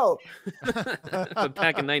should know. But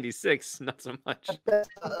back in '96, not so much. That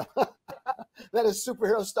is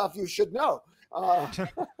superhero stuff you should know. And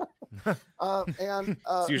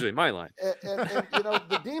It's usually my line. and you know,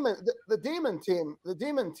 the demon team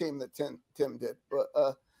that Tim did,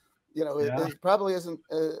 it probably isn't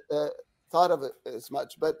thought of it as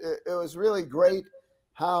much, but it was really great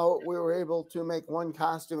how we were able to make one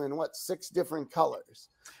costume in 6 different colors.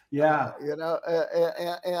 Yeah. And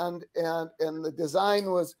the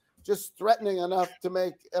design was just threatening enough to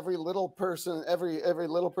make every little person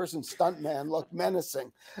stuntman look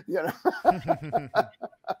menacing,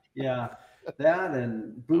 Yeah, that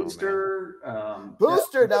and Booster.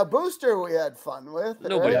 Booster we had fun with.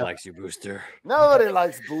 Nobody likes you, Booster. Nobody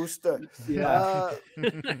likes Booster. Yeah.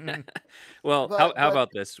 Well, how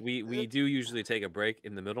about this? We do usually take a break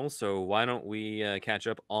in the middle, so why don't we catch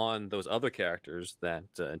up on those other characters that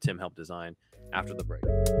Tim helped design after the break?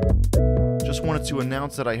 Just wanted to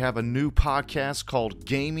announce that I have a new podcast called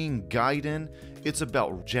Gaming Gaiden. It's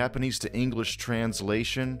about Japanese to English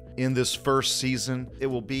translation. In this first season, it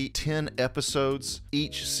will be 10 episodes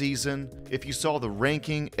each season. If you saw the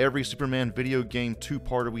ranking, every Superman video game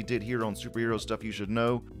 2-parter we did here on Superhero Stuff You Should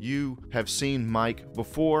Know, you have seen Mike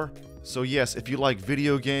before. So yes, if you like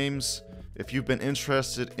video games, if you've been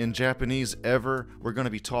interested in Japanese ever, we're going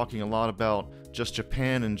to be talking a lot about just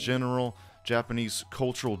Japan in general, Japanese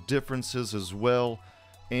cultural differences as well,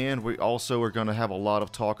 and we also are going to have a lot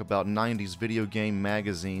of talk about 90s video game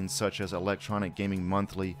magazines such as Electronic Gaming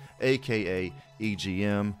Monthly, aka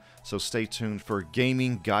EGM. So stay tuned for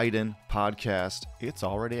Gaming Gaiden podcast. It's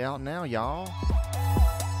already out now, y'all.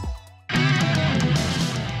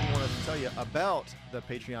 I want to tell you about the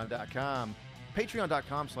Patreon.com.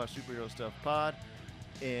 Patreon.com/superherostuffpod,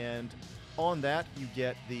 and on that you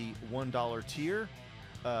get the $1 tier.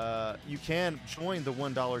 You can join the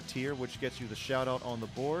 $1 tier, which gets you the shout out on the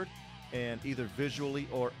board, and either visually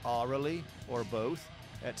or orally, or both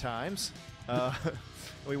at times.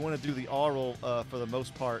 We want to do the oral for the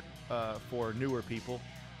most part for newer people.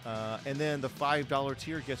 And then the $5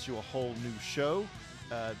 tier gets you a whole new show.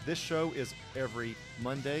 This show is every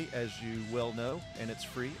Monday, as you well know, and it's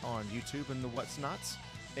free on YouTube and the What's Nots.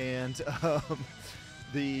 And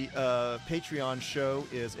the Patreon show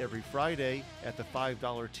is every Friday at the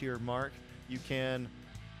 $5 tier mark. You can,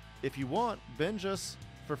 if you want, binge us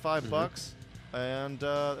for $5, and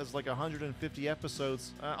there's like 150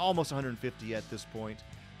 episodes, almost 150 at this point,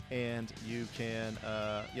 and you can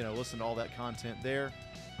listen to all that content there.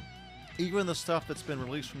 Even the stuff that's been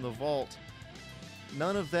released from the vault,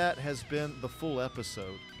 none of that has been the full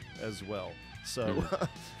episode as well. So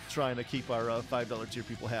trying to keep our $5 tier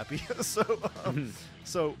people happy.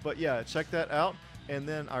 But yeah, check that out. And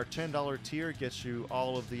then our $10 tier gets you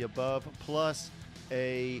all of the above, plus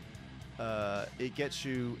it gets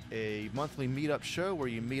you a monthly meetup show where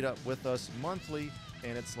you meet up with us monthly,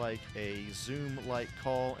 and it's like a Zoom-like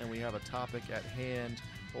call, and we have a topic at hand,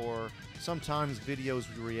 or sometimes videos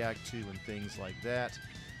we react to and things like that.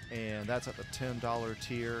 And that's at the $10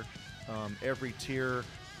 tier. Every tier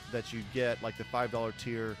that you get, like the $5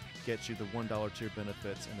 tier gets you the $1 tier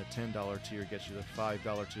benefits, and the $10 tier gets you the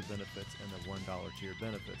 $5 tier benefits and the $1 tier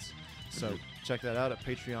benefits. So check that out at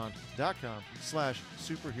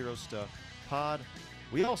patreon.com/superherostuffpod.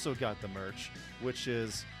 We also got the merch, which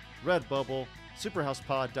is Redbubble,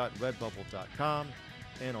 superhousepod.redbubble.com,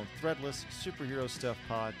 and on Threadless,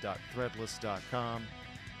 superherostuffpod.threadless.com.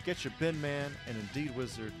 Get your Bin Man and Indeed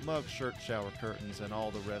Wizard mug, shirt, shower curtains, and all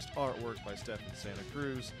the rest artwork by Stephen Santa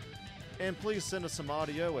Cruz. And please send us some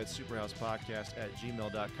audio at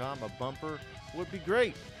superhousepodcast@gmail.com. A bumper would be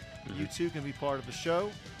great. You too can be part of the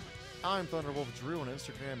show. I'm Thunderwolf Drew on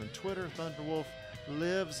Instagram and Twitter. Thunderwolf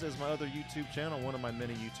lives as my other YouTube channel, one of my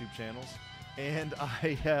many YouTube channels. And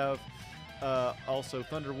I have also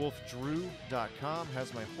thunderwolfdrew.com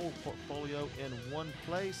has my whole portfolio in one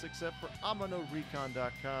place, except for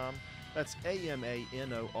amanorecon.com. That's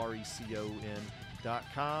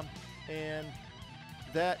AMANORECON.com. And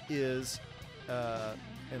that is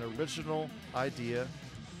an original idea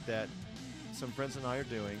that some friends and I are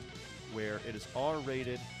doing, where it is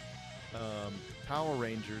R-rated Power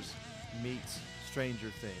Rangers meets Stranger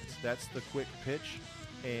Things. That's the quick pitch,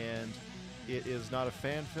 and It is not a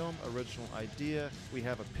fan film, original idea. We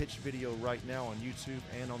have a pitch video right now on YouTube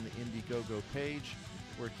and on the Indiegogo page.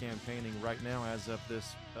 We're campaigning right now as of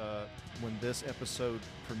this, when this episode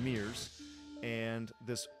premieres. And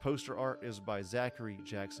this poster art is by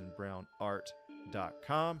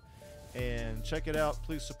ZacharyJacksonBrownArt.com. And check it out.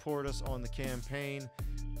 Please support us on the campaign.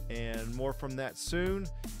 And more from that soon.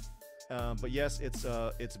 But yes, it's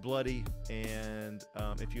bloody, and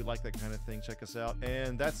if you like that kind of thing, check us out.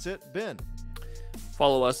 And that's it, Ben.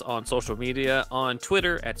 Follow us on social media, on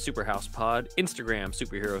Twitter at SuperhousePod, Instagram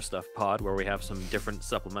Superhero Stuff Pod, where we have some different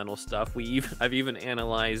supplemental stuff. I've even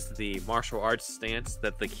analyzed the martial arts stance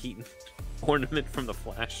that the Keaton ornament from The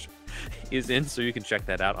Flash is in, so you can check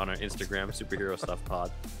that out on our Instagram Superhero Stuff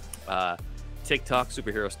Pod, TikTok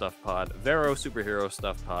Superhero Stuff Pod, Vero Superhero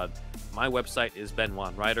Stuff Pod. My website is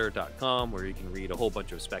benwanwriter.com, where you can read a whole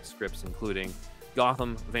bunch of spec scripts, including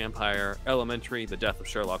Gotham, Vampire, Elementary, The Death of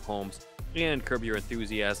Sherlock Holmes, and Curb Your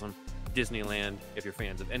Enthusiasm, Disneyland. If you're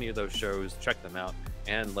fans of any of those shows, check them out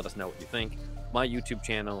and let us know what you think. My YouTube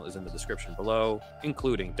channel is in the description below,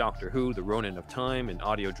 including Doctor Who, The Ronin of Time, an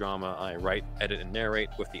audio drama I write, edit, and narrate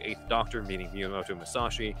with the 8th Doctor meeting Miyamoto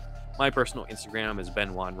Musashi. My personal Instagram is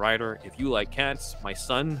benwanwriter. If you like cats, my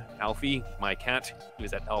son, Alfie, my cat,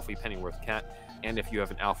 is at Alfie Pennyworth Cat. And if you have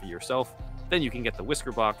an Alfie yourself, then you can get the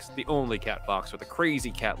Whisker Box, the only cat box with a crazy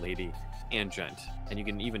cat lady and gent. And you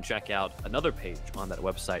can even check out another page on that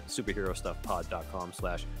website,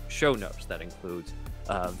 superherostuffpod.com/show notes. That includes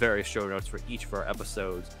various show notes for each of our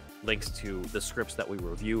episodes, links to the scripts that we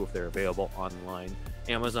review if they're available online,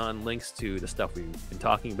 Amazon links to the stuff we've been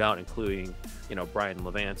talking about, including, Brian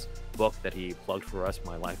Levant's book that he plugged for us,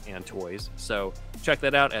 My Life and Toys. So check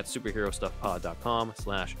that out at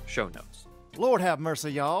superherostuffpod.com/show notes. Lord have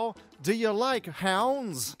mercy, y'all. Do you like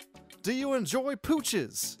hounds? Do you enjoy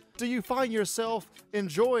pooches? Do you find yourself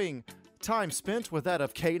enjoying time spent with that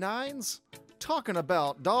of canines? Talking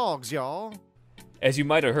about dogs, y'all. As you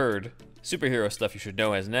might have heard, Superhero Stuff You Should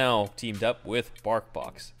Know has now teamed up with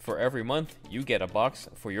BarkBox. For every month, you get a box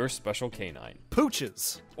for your special canine.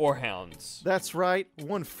 Pooches. Or hounds. That's right.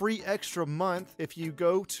 One free extra month if you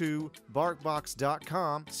go to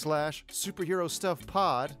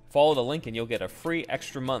barkbox.com/superherostuffpod. Follow the link and you'll get a free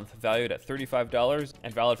extra month valued at $35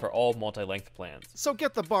 and valid for all multi-length plans. So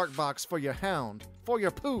get the BarkBox for your hound, for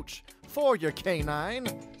your pooch, for your canine.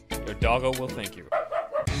 Your doggo will thank you.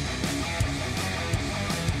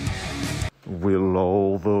 Will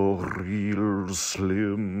all the real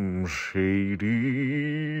Slim Shadys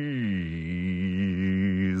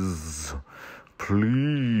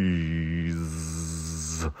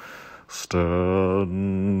please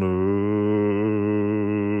stand up?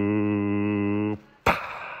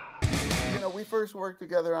 We first worked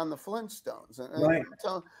together on the Flintstones. Right.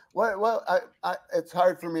 So, it's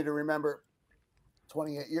hard for me to remember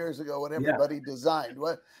 28 years ago what everybody designed.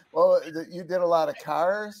 You did a lot of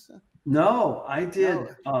cars? No, I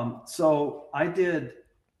did. No. I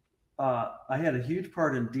had a huge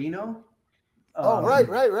part in Dino. Right.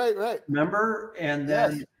 Remember? And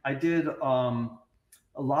then Yes. I did a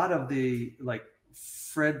lot of the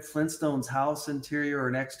Fred Flintstone's house interior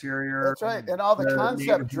and exterior. That's right. And all the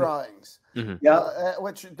concept drawings, Mm-hmm.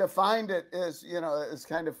 which defined it as, as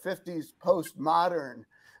kind of 50s postmodern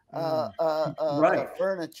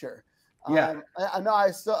furniture. Yeah. I know.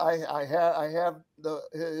 I have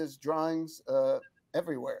his drawings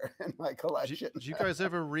everywhere in my collection. Did you guys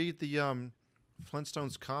ever read the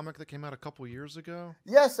Flintstones comic that came out a couple years ago?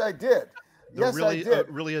 Yes, I did. I did.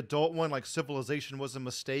 Really adult one, like Civilization Was a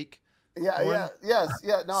Mistake. Yeah.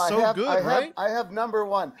 No, So right? I have number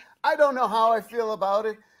one. I don't know how I feel about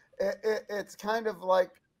it. It's kind of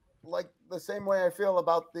like the same way I feel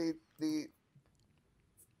about the.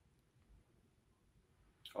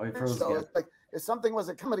 Oh, he froze So again. it's like, if something was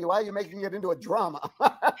a comedy, why are you making it into a drama?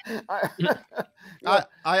 I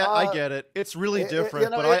get it. It's really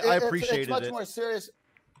different, but I appreciated it's much it. more serious.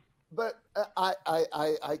 But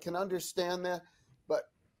I can understand that. But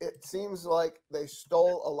it seems like they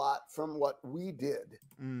stole a lot from what we did,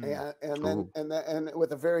 and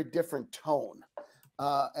with a very different tone.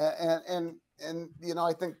 I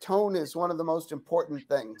think tone is one of the most important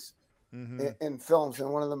things in films, and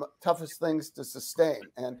one of the toughest things to sustain.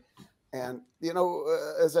 And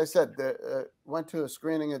as I said, went to a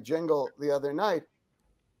screening of Jingle the other night.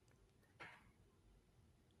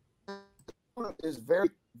 Is very,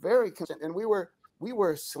 very consistent, and we were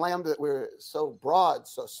slammed that we're so broad,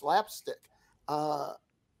 so slapstick. But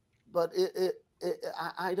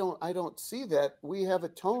I don't see that. We have a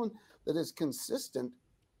tone that is consistent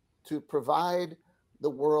to provide the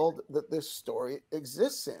world that this story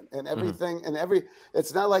exists in, and Mm-hmm. everything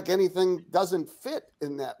it's not like anything doesn't fit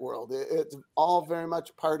in that world. It's all very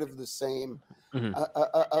much part of the same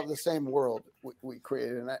world we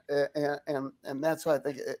created, and that's why I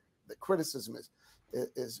think the criticism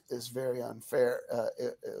is very unfair.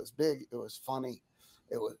 It was big, it was funny,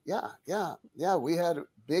 it was we had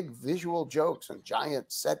big visual jokes and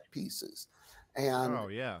giant set pieces, and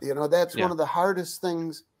that's one of the hardest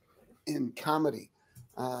things in comedy,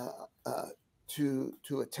 to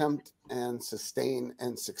attempt and sustain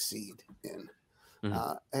and succeed in.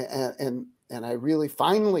 And I really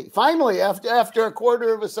finally after a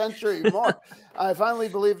quarter of a century more, I finally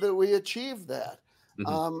believe that we achieved that.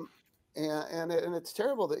 And it's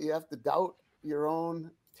terrible that you have to doubt your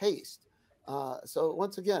own taste. So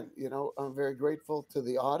once again, I'm very grateful to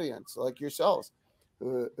the audience like yourselves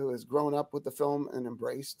who has grown up with the film and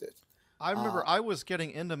embraced it. I remember I was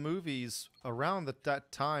getting into movies around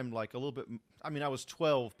that time, like a little bit. I mean, I was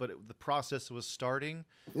 12, but the process was starting.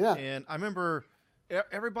 Yeah. And I remember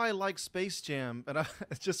everybody liked Space Jam, and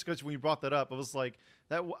just because when you brought that up, I was like,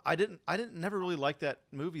 I didn't never really like that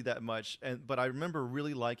movie that much, but I remember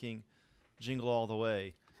really liking Jingle All the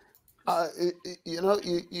Way. If you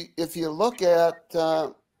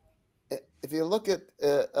look at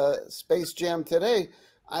Space Jam today,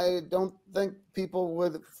 I don't think people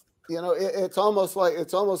would. It's almost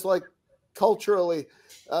like culturally,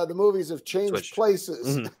 the movies have changed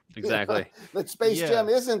places. Exactly. That Space Jam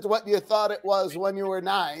isn't what you thought it was when you were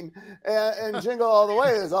 9, and Jingle All the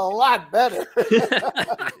Way is a lot better.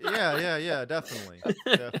 yeah, definitely.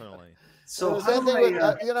 So same thing with,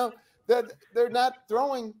 that they're not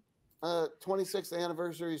throwing 26th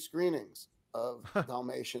anniversary screenings of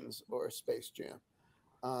Dalmatians or Space Jam.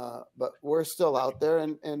 But we're still out there,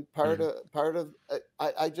 and part of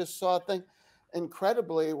I just saw a thing.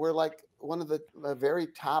 Incredibly, we're like one of the very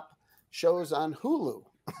top shows on Hulu.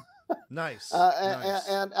 Nice.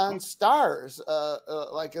 And on Stars,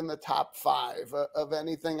 like in the top 5 of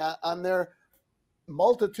anything on their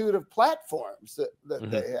multitude of platforms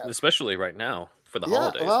that they have, especially right now for the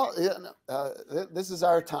holidays. Well, this is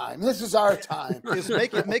our time. This is our time. Is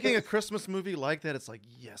making a Christmas movie like that? It's like,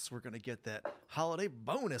 yes, we're gonna get that holiday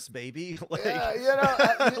bonus, baby. Like,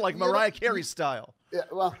 like Mariah Carey style. Yeah,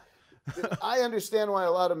 well, I understand why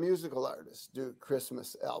a lot of musical artists do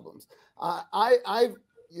Christmas albums. I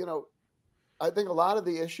think a lot of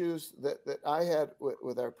the issues that I had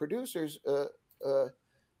with our producers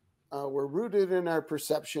were rooted in our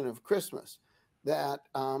perception of Christmas. That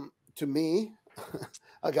to me,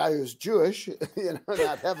 a guy who's Jewish,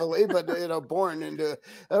 not heavily, but born into,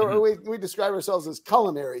 we describe ourselves as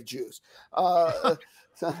culinary Jews. But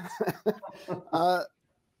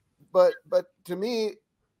to me,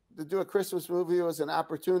 to do a Christmas movie was an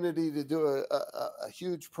opportunity to do a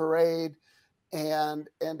huge parade and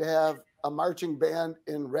to have a marching band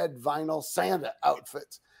in red vinyl Santa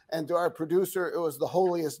outfits. And to our producer, it was the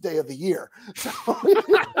holiest day of the year. So,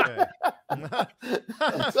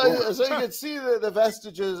 so you could see the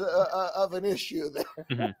vestiges of an issue there.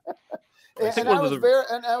 And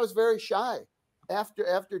I was very shy.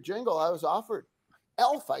 After Jingle, I was offered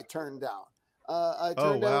Elf. I turned down. I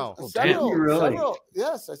turned down several.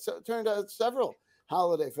 Yes, I turned out several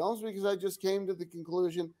holiday films because I just came to the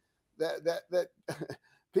conclusion that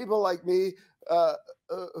people like me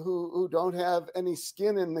who don't have any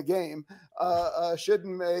skin in the game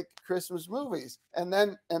shouldn't make Christmas movies. And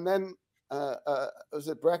then I was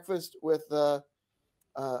at breakfast with one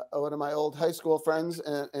of my old high school friends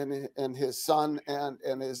and his son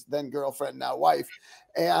and his then girlfriend, now wife,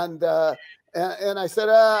 and I said,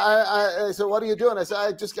 I said, what are you doing? I said,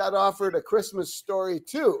 I just got offered A Christmas Story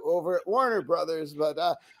 2 over at Warner Brothers, but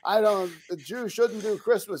the Jews shouldn't do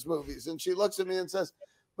Christmas movies. And she looks at me and says,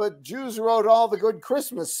 but Jews wrote all the good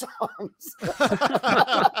Christmas songs.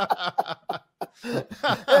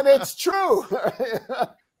 And it's true.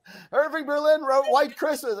 Irving Berlin wrote White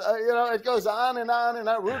Christmas. It goes on and on and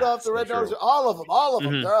on. Rudolph the Red-Nosed, all of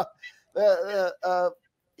them.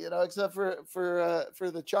 Except for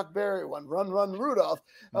the Chuck Berry one, Run, Run, Rudolph.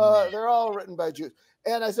 They're all written by Jews.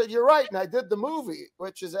 And I said, you're right. And I did the movie,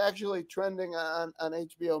 which is actually trending on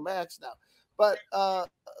HBO Max now. But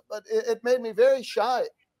it made me very shy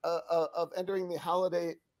of entering the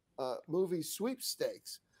holiday movie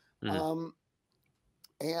sweepstakes. And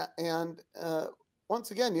once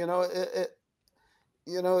again,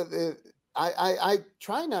 I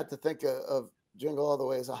try not to think of Jingle All the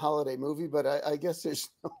Way is a holiday movie, but I guess there's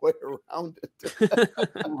no way around it.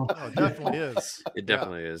 Oh, it definitely is. It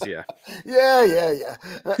definitely is, yeah. Yeah.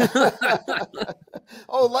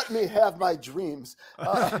 Oh, let me have my dreams.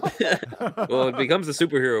 Well, it becomes a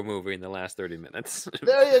superhero movie in the last 30 minutes.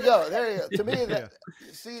 There you go. To me, that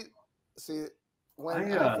see,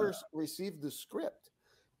 when I first received the script,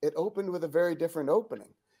 it opened with a very different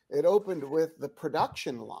opening. It opened with the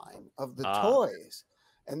production line of the toys.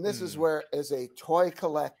 And this is where, as a toy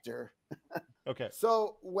collector. Okay.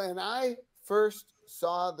 So when I first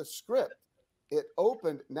saw the script, it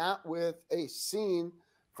opened not with a scene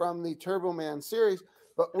from the TurboMan series,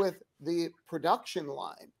 but with the production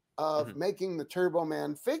line of making the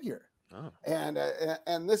TurboMan figure. Oh. And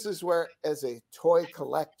this is where, as a toy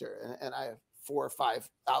collector, and I have 4,000 or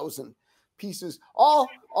 5,000 pieces,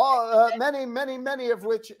 many of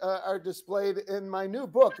which are displayed in my new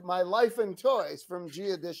book, My Life in Toys, from G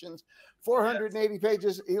Editions, 480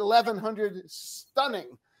 pages, 1,100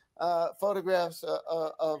 stunning photographs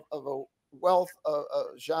of a wealth of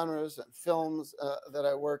genres and films that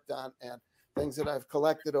I worked on, and things that I've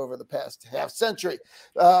collected over the past half century.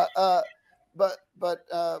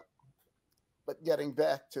 But getting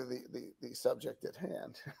back to the subject at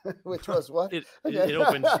hand, which was what? It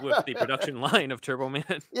opens with the production line of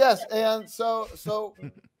TurboMan. Yes, and so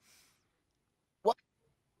what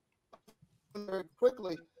very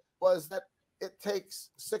quickly was that it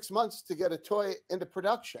takes 6 months to get a toy into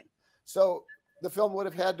production. So the film would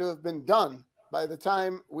have had to have been done by the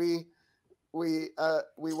time we would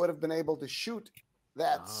have been able to shoot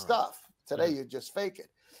that stuff. Today you just fake it.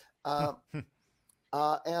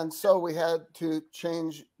 And so we had to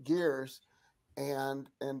change gears, and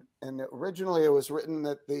originally it was written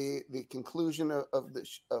that the conclusion of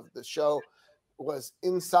the show was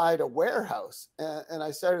inside a warehouse, and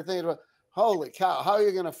I started thinking about, holy cow, how are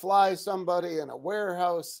you going to fly somebody in a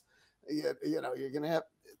warehouse? You know, you're going to have,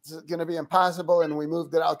 it's going to be impossible. And we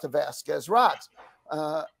moved it out to Vasquez Rocks,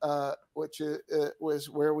 which was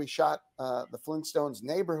where we shot the Flintstones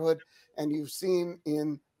neighborhood, and you've seen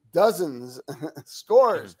in dozens,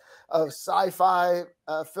 scores of sci-fi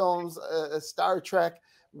films, Star Trek,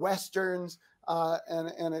 Westerns,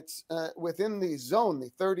 and it's within the zone, the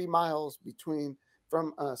 30 miles between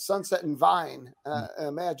from Sunset and Vine.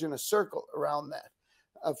 Imagine a circle around that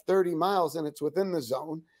of 30 miles, and it's within the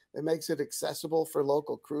zone. It makes it accessible for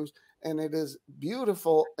local crews, and it is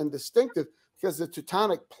beautiful and distinctive because the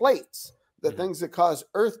tectonic plates, the things that cause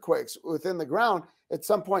earthquakes within the ground, at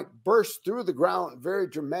some point burst through the ground very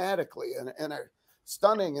dramatically and are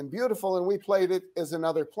stunning and beautiful. And we played it as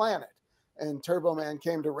another planet. And TurboMan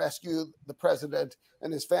came to rescue the president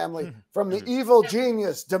and his family from the evil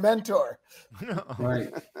genius Dementor.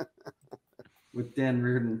 Right. With Dan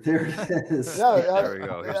Reardon. There it is. There we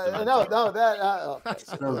go.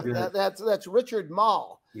 That's Richard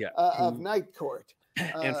Mall of Night Court.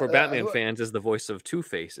 And for Batman fans, is the voice of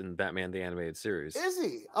Two-Face in Batman the Animated Series. Is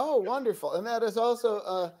he? Oh, wonderful. And that is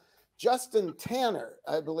also Justin Tanner,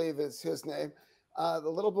 I believe is his name. The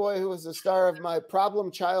little boy who was the star of my Problem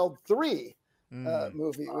Child 3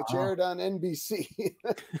 movie, which aired on NBC.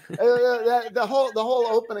 The whole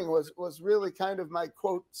opening was really kind of my,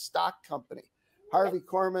 quote, stock company. Harvey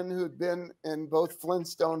Korman, who'd been in both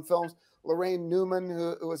Flintstone films, Lorraine Newman,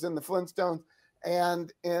 who was in the Flintstones,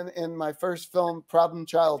 and in my first film, Problem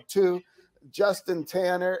Child 2, Justin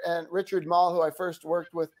Tanner and Richard Mall, who I first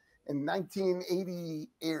worked with in 1980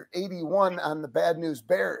 or 81 on the Bad News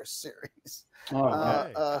Bears series.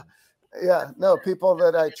 People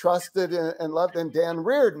that I trusted and loved, and Dan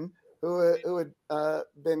Reardon, who had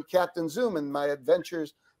been Captain Zoom in my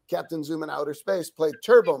adventures, Captain Zoom in Outer Space, played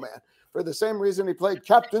Turboman. For the same reason he played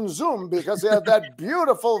Captain Zoom, because he had that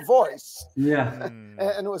beautiful voice. Yeah.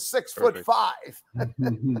 And was 6'5".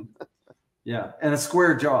 Yeah. And a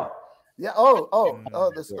square jaw. Yeah.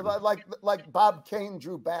 This like Bob Kane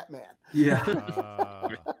drew Batman. Yeah.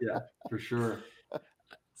 Yeah, for sure.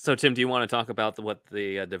 So, Tim, do you want to talk about what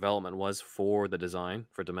the development was for the design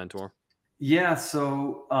for Dementor? Yeah.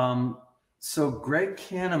 So Greg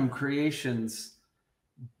Canham Creations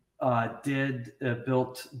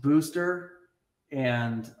built Booster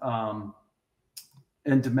and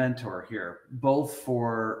Dementor here, both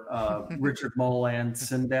for Richard Mole and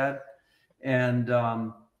Sinbad. And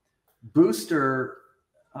Booster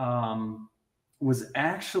was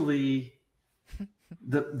actually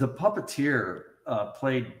the puppeteer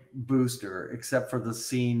played Booster, except for the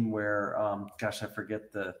scene where I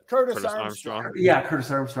forget the Curtis Armstrong. Yeah,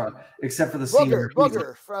 Curtis Armstrong. Except for the scene where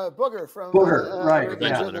Booger from right?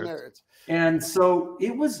 Revenge of the Nerds. And so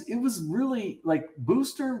it was really like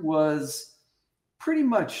Booster was pretty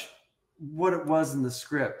much what it was in the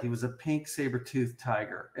script. He was a pink saber-toothed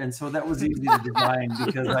tiger, and so that was easy to design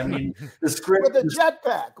because I mean the script with a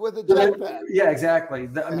jetpack. Yeah, exactly.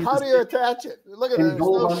 How do you attach it? Look at it. There's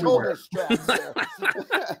no shoulder straps there.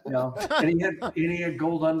 And he had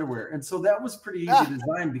gold underwear, and so that was pretty easy to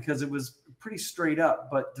design because it was pretty straight up.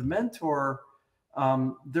 But Dementor,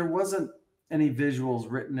 there wasn't any visuals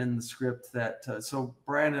written in the script that. So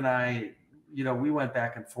Brian and I, we went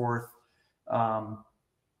back and forth.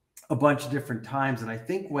 A bunch of different times, and I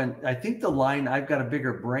think the line "I've got a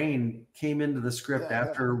bigger brain" came into the script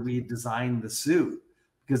after we designed the suit,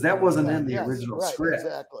 because that wasn't in the original script.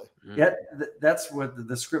 Exactly. Yet that's what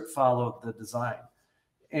the script followed the design,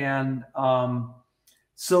 and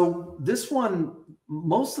so this one,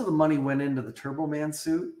 most of the money went into the TurboMan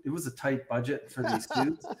suit. It was a tight budget for these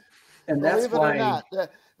suits, and that's why. Believe it or not,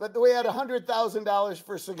 but we had $100,000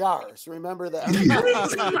 for cigars. Remember that?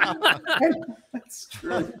 That's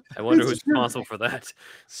true. I wonder who's responsible for that.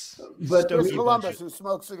 But it was Columbus who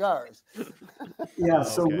smoked cigars. Yeah.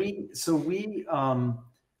 So we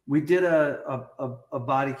did a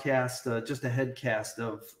body cast, just a head cast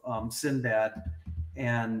of Sinbad,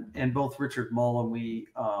 and both Richard Mull, and we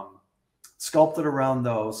sculpted around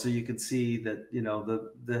those so you could see that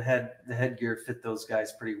the headgear fit those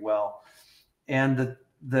guys pretty well, and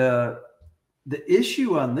the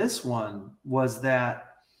issue on this one was that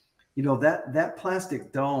that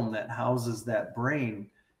plastic dome that houses that brain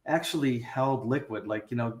actually held liquid. Like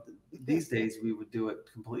these days we would do it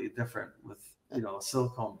completely different with a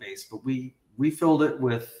silicone base, but we filled it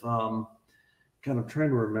with I'm trying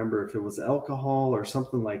to remember if it was alcohol or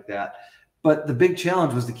something like that. But the big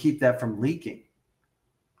challenge was to keep that from leaking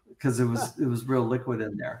because it was real liquid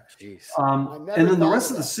in there. Jeez. And then the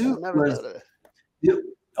rest of the suit was.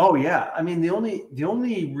 Oh yeah, I mean the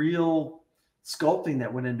only real sculpting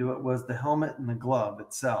that went into it was the helmet and the glove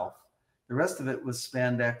itself. The rest of it was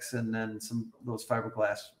spandex and then some of those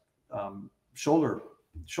fiberglass shoulder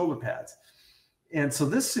pads. And so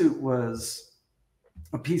this suit was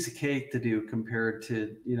a piece of cake to do compared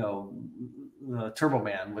to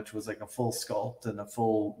TurboMan, which was like a full sculpt and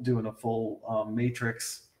doing a full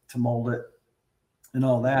matrix to mold it and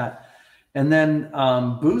all that. And then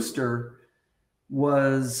Booster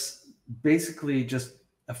was basically just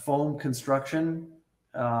a foam construction,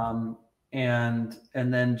 and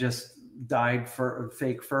then just dyed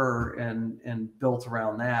fake fur and built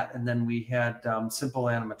around that. And then we had simple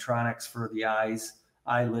animatronics for the eyes,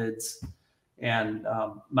 eyelids, and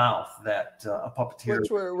mouth that a puppeteer.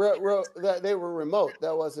 Which were they were remote.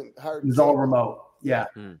 That wasn't hard. It was all remote. Yeah.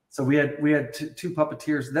 So we had two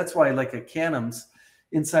puppeteers. That's why, like at Canham's,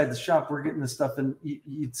 inside the shop, we're getting this stuff, and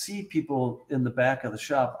you'd see people in the back of the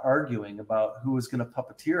shop arguing about who was going to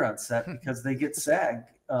puppeteer on set because they get SAG,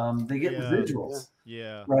 they get residuals,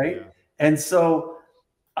 right? Yeah. And so,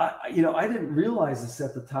 I didn't realize this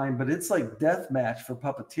at the time, but it's like death match for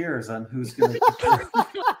puppeteers on who's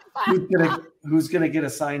going to get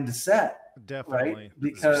assigned to set. Definitely, right?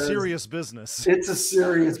 Because serious business. It's a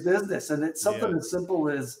serious business, and it's something as simple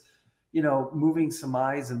as moving some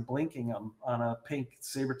eyes and blinking them on a pink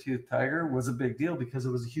saber-toothed tiger was a big deal because it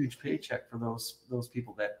was a huge paycheck for those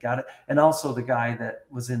people that got it, and also the guy that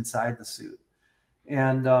was inside the suit.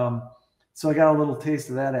 And so I got a little taste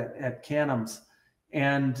of that at Canham's,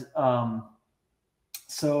 and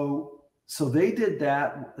so they did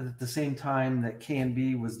that at the same time that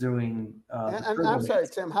K&B was doing. And I'm sorry,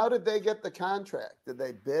 Tim. How did they get the contract? Did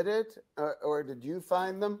they bid it, or did you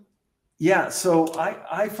find them? Yeah, so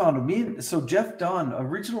I found him. So Jeff Dunn,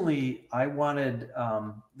 originally I wanted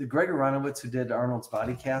the Greg Aronowitz who did Arnold's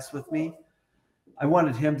body cast with me. I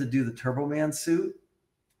wanted him to do the TurboMan suit,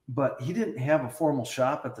 but he didn't have a formal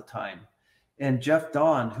shop at the time. And Jeff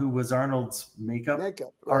Dunn, who was Arnold's makeup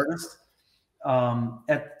artist at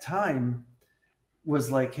the time,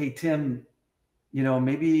 was like, "Hey Tim,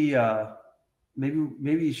 maybe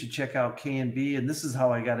you should check out K&B." And this is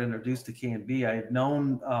how I got introduced to K&B. I had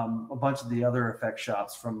known a bunch of the other effect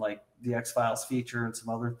shops from like the X-Files feature and some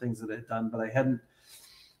other things that I had done, but I hadn't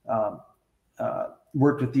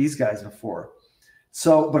worked with these guys before.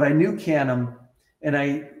 So, but I knew Canham, and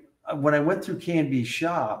when I went through K&B's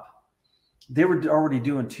shop, they were already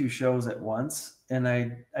doing 2 shows at once, and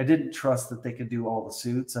I didn't trust that they could do all the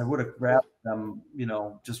suits. I would have rather them,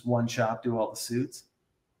 just one shop do all the suits.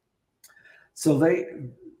 So they,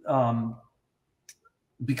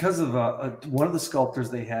 because of one of the sculptors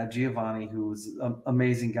they had, Giovanni, who was an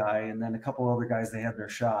amazing guy, and then a couple other guys they had in their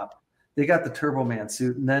shop, they got the TurboMan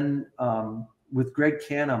suit. And then with Greg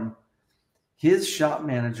Canham, his shop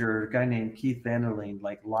manager, a guy named Keith Vanderleen,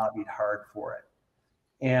 like lobbied hard for it.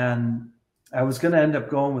 And I was going to end up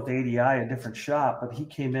going with ADI, a different shop, but he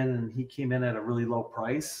came in at a really low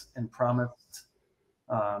price and promised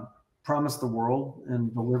the world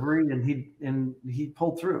in delivery, and he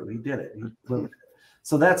pulled through. He did it. He delivered it.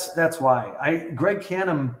 So that's why Greg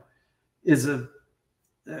Canham is a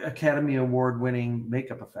Academy Award winning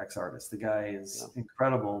makeup effects artist. The guy is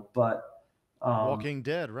incredible, but Walking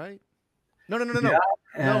Dead, right? No.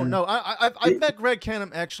 Yeah, No. I've met Greg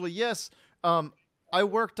Canham actually. Yes. I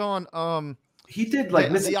worked on he did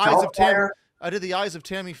like the Eyes of Tammy. I did the Eyes of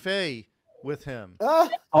Tammy Faye with him.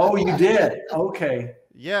 Oh, you did? Okay.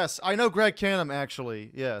 Yes, I know Greg Canham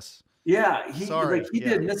actually. Yes. Yeah, he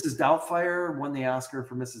did Mrs. Doubtfire, won the Oscar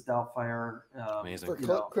for Mrs. Doubtfire. Amazing.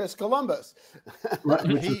 For Chris Columbus.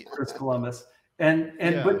 Which is Chris Columbus.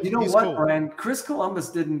 But you know what, cool. Brian? Chris Columbus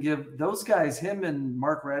didn't give those guys, him and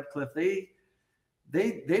Mark Radcliffe, they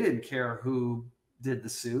didn't care who did the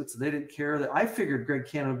suits. They didn't care that I figured Greg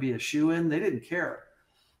Canham would be a shoe-in. They didn't care.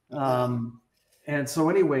 And so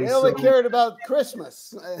anyway, they only cared about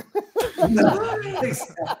Christmas.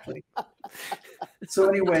 Exactly. So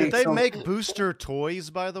anyway, did they make booster toys?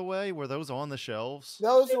 By the way, were those on the shelves?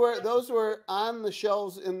 Those were on the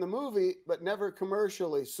shelves in the movie, but never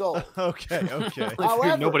commercially sold. Okay.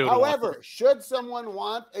 However, should someone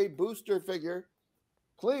want a booster figure,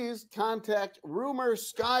 please contact Rumor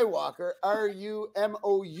Skywalker,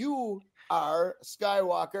 RUMOUR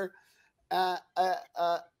Skywalker,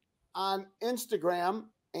 on Instagram,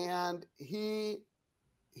 and he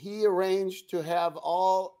arranged to have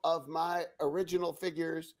all of my original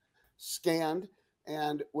figures scanned,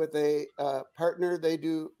 and with a partner, they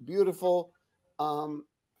do beautiful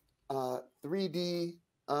 3D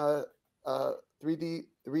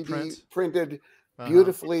printed,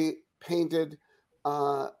 beautifully painted,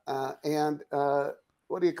 and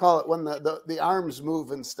what do you call it when the arms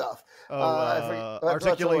move and stuff?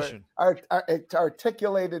 Articulation.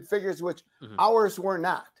 Articulated figures, which ours were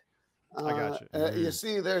not. I got you. You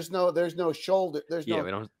see, there's no shoulder. There's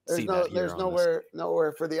nowhere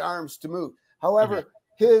for the arms to move. However,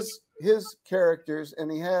 his characters,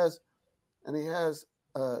 and he has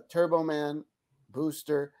Turboman,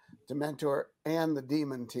 Booster, Dementor, and the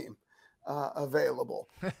Demon Team available.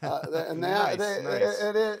 And nice.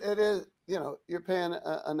 It is, you're paying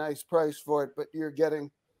a nice price for it, but you're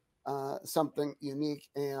getting something unique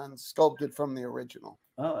and sculpted from the original.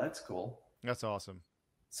 Oh, that's cool. That's awesome.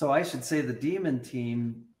 So I should say the Demon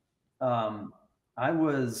Team, I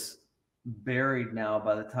was buried now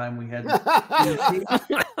by the time we had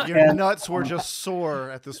your nuts were just sore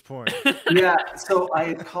at this point. Yeah. So I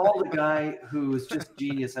had called a guy who was just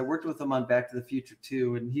genius. I worked with him on Back to the Future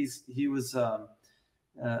 2, and he was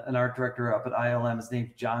an art director up at ILM. His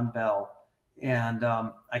name's John Bell. And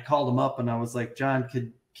I called him up and I was like, John,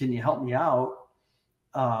 can you help me out?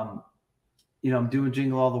 I'm doing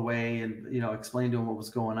Jingle All the Way, and, explained to him what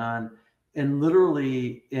was going on. And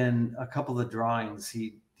literally in a couple of the drawings,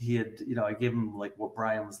 he had, I gave him like what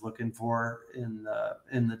Brian was looking for in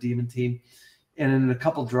the Demon Team. And in a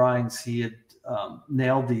couple drawings, he had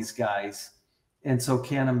nailed these guys. And so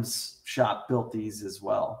Canham's shop built these as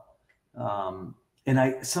well. And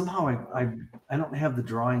I don't have the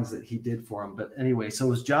drawings that he did for him, but anyway, so it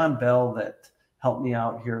was John Bell that helped me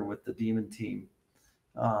out here with the Demon Team.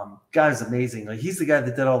 Guy's amazing. Like, he's the guy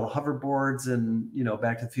that did all the hoverboards and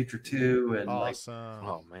Back to the Future 2, and awesome.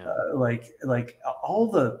 Oh man,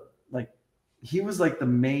 he was like the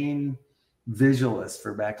main visualist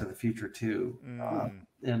for Back to the Future 2,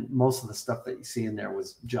 and most of the stuff that you see in there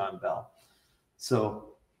was John Bell.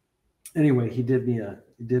 So anyway, he did me a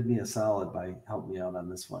solid by helping me out on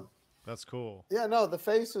this one. That's cool. Yeah, no, the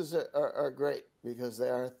faces are great because they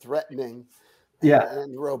are threatening,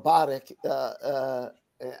 and robotic, and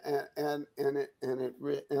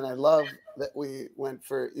I love that we went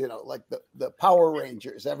for like the Power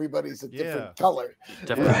Rangers. Everybody's a different color.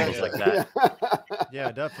 Definitely like that.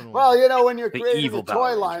 Yeah, definitely. Well, when you're creating a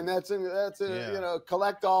toy line, that's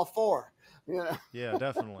collect all four. Yeah,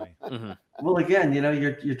 definitely. Well, again,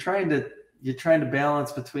 you're trying to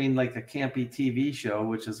balance between like a campy TV show,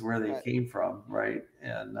 which is where they came from, right?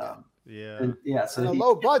 And so a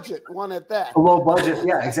low budget one at that. A low budget,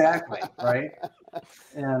 yeah, exactly, right?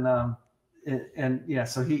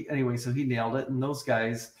 So he nailed it. And those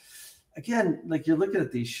guys, again, like, you're looking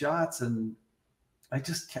at these shots, and I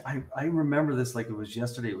remember this like it was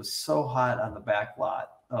yesterday. It was so hot on the back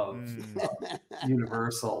lot of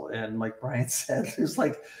Universal, and like Brian said,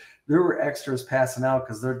 there were extras passing out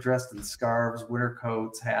because they're dressed in scarves, winter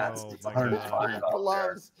coats, hats. It's 105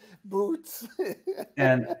 gloves, boots,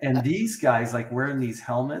 and these guys like wearing these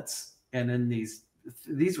helmets and in these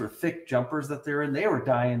these were thick jumpers that they're in. They were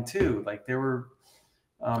dying too. Like they were.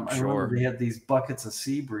 I remember they had these buckets of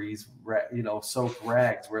sea breeze, soaked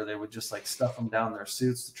rags where they would just like stuff them down their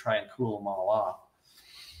suits to try and cool them all off.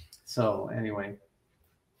 So anyway.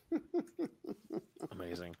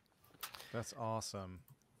 Amazing. That's awesome.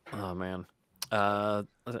 Oh man.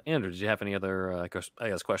 Andrew, did you have any other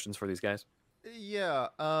questions for these guys? Yeah.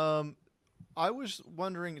 I was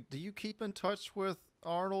wondering, do you keep in touch with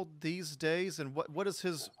Arnold these days, and what is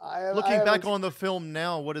his looking back on the film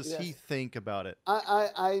now, what does he think about it?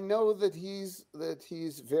 I know that he's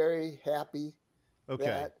very happy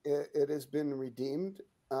that it has been redeemed.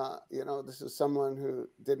 This is someone who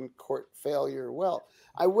didn't court failure well.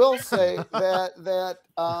 I will say that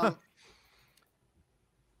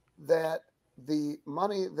the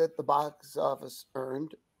money that the box office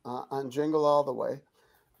earned on Jingle All the Way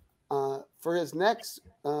for his next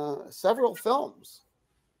several films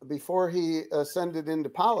before he ascended into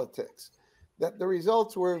politics, that the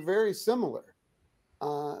results were very similar,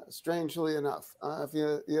 strangely enough. If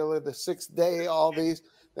you look at The Sixth Day, all these,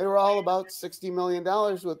 they were all about $60 million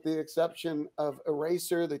with the exception of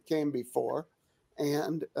Eraser that came before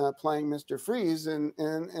and playing Mr. Freeze in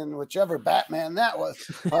whichever Batman that was.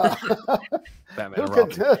 Batman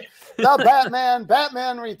the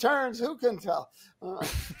Batman Returns, who can tell?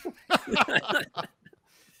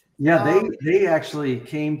 Yeah, they actually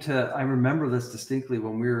came to, I remember this distinctly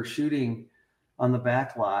when we were shooting on the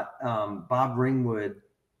back lot. Bob Ringwood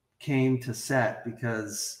came to set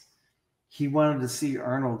because he wanted to see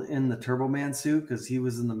Arnold in the TurboMan suit because he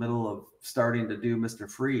was in the middle of starting to do Mr.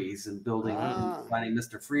 Freeze and building and finding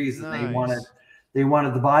Mr. Freeze. And they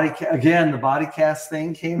wanted the body again, the body cast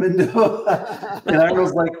thing came into and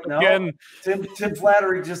Arnold's like, no, again. Tim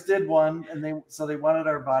Flattery just did one. And they wanted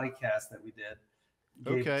our body cast that we did.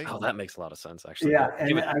 Okay. Oh, that makes a lot of sense, actually. Yeah,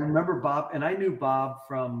 and I remember Bob, and I knew Bob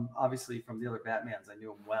obviously from the other Batmans. I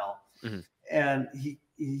knew him well. Mm-hmm. And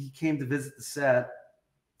he came to visit the set,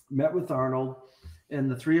 met with Arnold, and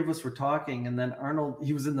the three of us were talking. And then Arnold,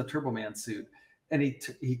 he was in the TurboMan suit, and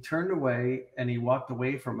he turned away and he walked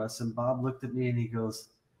away from us. And Bob looked at me and he goes,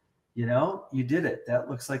 you did it. That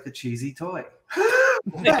looks like a cheesy toy.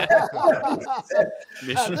 This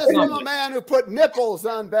is a man who put nipples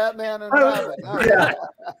on Batman and Robin. Yeah.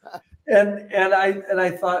 and I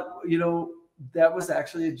thought, that was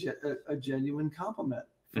actually a genuine compliment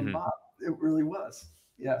from Bob. It really was.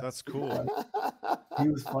 Yeah, that's cool. He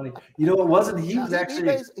was funny. It wasn't. He was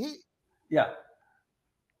actually. Yeah.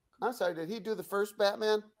 I'm sorry. Did he do the first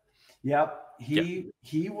Batman? Yep. He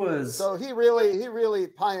was. So he really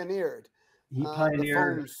pioneered. He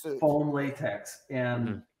pioneered foam latex,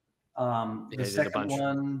 and the second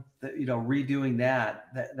one, redoing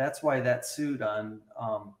that's why that suit on,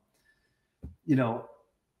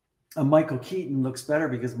 Michael Keaton looks better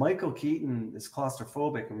because Michael Keaton is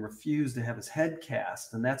claustrophobic and refused to have his head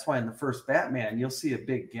cast, and that's why in the first Batman you'll see a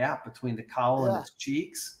big gap between the cowl and his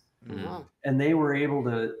cheeks. Mm-hmm. And they were able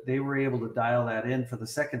to dial that in for the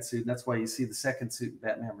second suit, and that's why you see the second suit in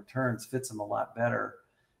Batman Returns fits him a lot better.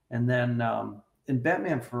 And then in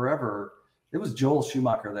Batman Forever, it was Joel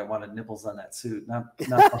Schumacher that wanted nipples on that suit. Not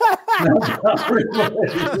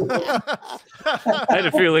I had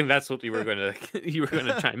a feeling that's what you were going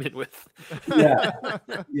to chime in with.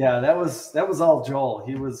 Yeah, that was all Joel.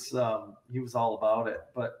 He was all about it.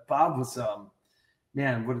 But Bob was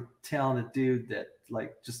man, what a talented dude that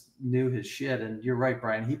just knew his shit. And you're right,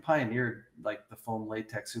 Brian. He pioneered the foam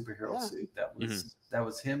latex superhero suit. That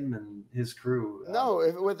was him and his crew. No,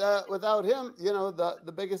 without him,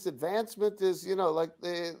 the biggest advancement is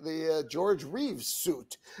the George Reeves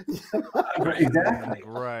suit. Exactly.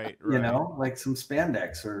 Right. Like some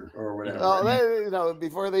spandex or whatever. Well,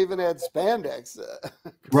 before they even had spandex.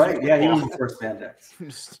 Right. Yeah, he was before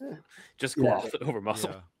spandex. Just cloth over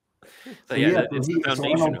muscle. Yeah. So it's the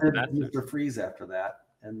foundation of that. Mr. Freeze after that,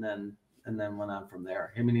 and then went on from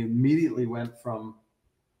there. I mean, he immediately went from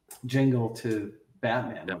Jingle to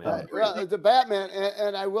Batman. Well, the Batman,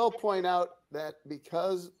 and I will point out that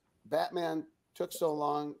because Batman took so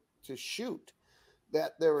long to shoot,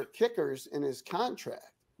 that there were kickers in his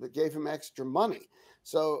contract that gave him extra money.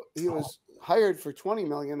 So he was hired for $20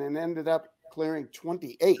 million and ended up clearing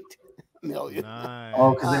 $28 million. Nice.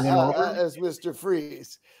 Oh, because they went over as Mr.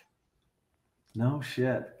 Freeze. No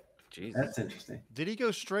shit. Jesus. That's interesting. Did he go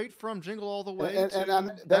straight from Jingle All the Way?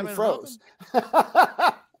 And then froze.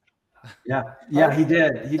 Yeah, he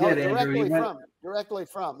did. He did, Andrew. Directly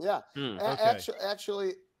from. Yeah. Okay.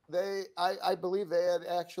 Actually, I believe they had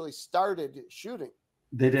actually started shooting.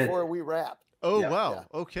 They did before we wrapped. Oh, wow.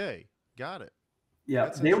 Yeah. Okay, got it.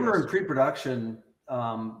 Yeah, they were in pre-production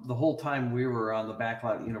the whole time we were on the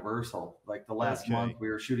backlot at Universal, like the last month we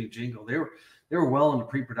were shooting Jingle, they were well into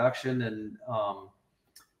pre-production,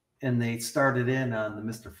 and they started in on the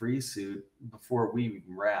Mr. Freeze suit before we even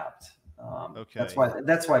wrapped. That's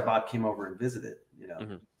why Bob came over and visited.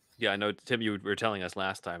 Mm-hmm. Yeah, I know, Tim. You were telling us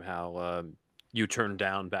last time how you turned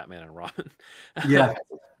down Batman and Robin. Yeah,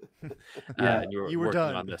 and you were working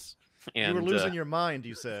done on this. And, you were losing your mind,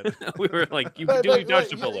 you said. We were like, you but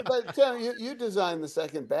dodged a bullet. But Tim, you designed the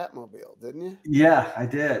second Batmobile, didn't you? Yeah, I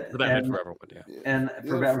did. The Batman Forever one, yeah. And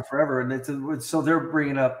for Batman Forever, and so they're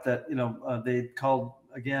bringing up that they called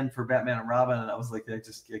again for Batman and Robin, and I was like, I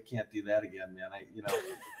can't do that again, man.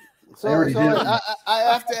 So I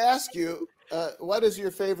have to ask you, what is your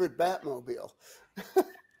favorite Batmobile?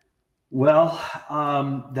 Well,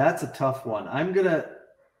 that's a tough one.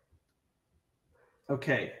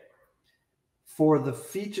 For the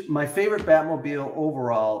feature, my favorite Batmobile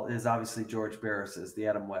overall is obviously George Barris's, the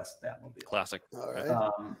Adam West Batmobile. Classic. All right.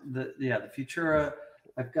 The Futura.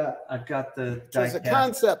 I've got the. It was a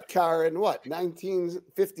concept car in what,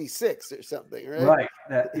 1956 or something, right? Right.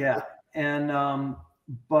 And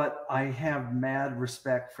but I have mad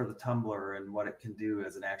respect for the Tumbler and what it can do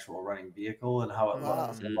as an actual running vehicle and how it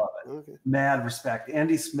looks. I love it. Okay. Mad respect.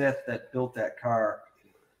 Andy Smith that built that car,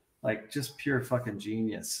 like just pure fucking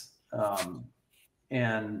genius.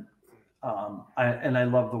 And I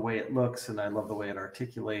love the way it looks, and I love the way it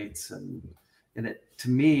articulates, and it, to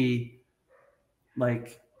me,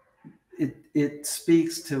 like it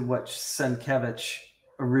speaks to what Sienkiewicz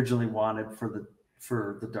originally wanted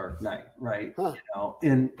for the Dark Knight, right? Huh.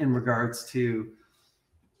 In regards to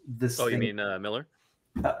this. Oh, you mean Miller?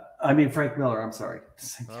 I mean Frank Miller. I'm sorry.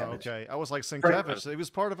 Okay, I was like Sienkiewicz. He was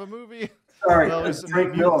part of a movie. Sorry, well,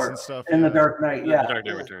 Frank Miller and stuff, in the Dark Knight. Yeah, the Dark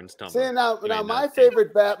Knight Returns. See, now my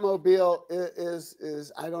favorite Batmobile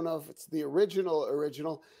is I don't know if it's the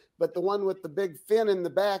original, but the one with the big fin in the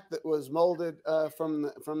back that was molded from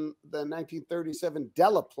the 1937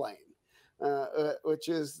 Delaplane, which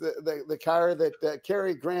is the car that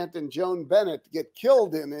Cary Grant and Joan Bennett get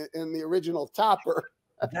killed in the original Topper.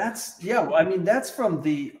 That's from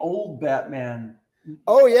the old Batman.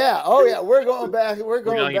 Oh yeah. We're going back. We're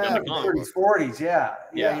going back. 30s, 40s. Yeah.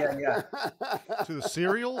 To the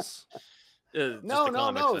serials? No.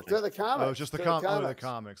 To the comics. Oh, just the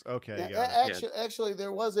comics. Okay. Yeah, actually,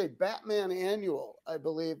 there was a Batman annual, I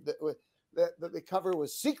believe, that the cover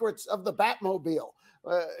was "Secrets of the Batmobile."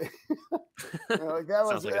 That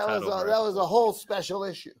was a whole special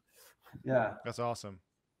issue. Yeah, that's awesome.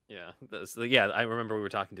 Yeah, I remember we were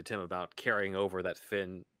talking to Tim about carrying over that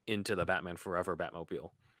fin into the Batman Forever Batmobile.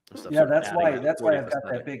 Yeah, that's why I've got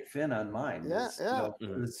that big fin on mine. Yeah.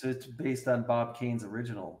 It's based on Bob Kane's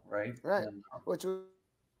original, right? Right. And, which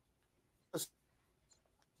was.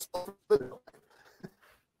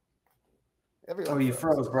 You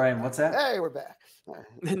froze, Brian. What's that? Hey, we're back. What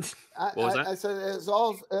was that? I said it's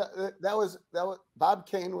all that was Bob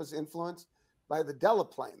Kane was influenced by the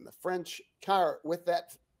Delaplane, the French car with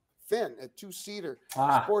that fin, a 2-seater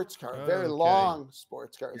sports car, very long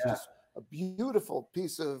sports car. It's just a beautiful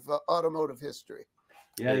piece of automotive history.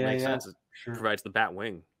 Yeah, it makes sense. It provides the bat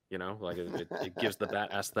wing, like it gives the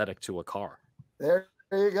bat aesthetic to a car. There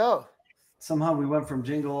you go. Somehow we went from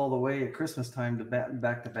Jingle all the way at Christmas time to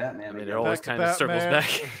back to Batman. I mean, it always kind of circles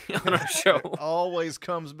back on our show. It always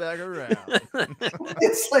comes back around.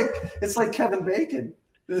 It's like Kevin Bacon.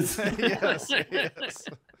 Yes.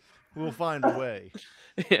 We'll find a way.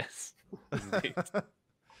 Yes.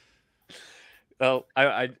 Well,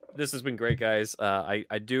 this has been great, guys.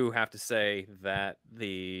 I do have to say that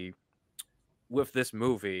with this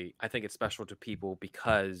movie, I think it's special to people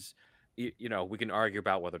because we can argue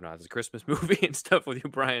about whether or not it's a Christmas movie and stuff with you,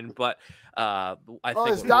 Brian, but I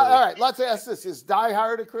think all right, let's ask this. Is Die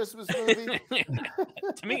Hard a Christmas movie?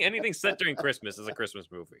 To me, anything set during Christmas is a Christmas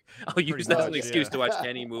movie. I'll use that as an excuse to watch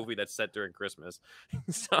any movie that's set during Christmas.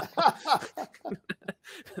 So,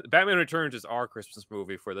 Batman Returns is our Christmas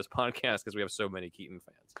movie for this podcast because we have so many Keaton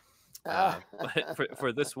fans. But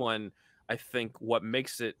for this one, I think what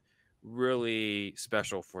makes it really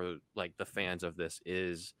special for the fans of this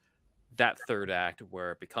is that third act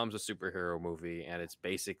where it becomes a superhero movie, and it's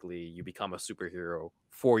basically you become a superhero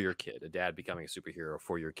for your kid, a dad becoming a superhero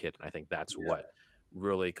for your kid. And I think that's what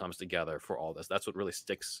really comes together for all this. That's what really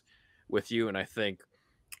sticks with you. And I think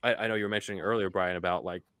I know you were mentioning earlier, Brian, about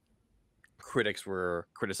critics were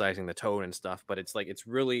criticizing the tone and stuff, but it's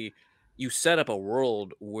really you set up a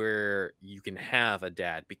world where you can have a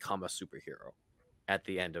dad become a superhero at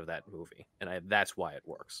the end of that movie, and that's why it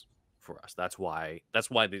works for us. That's why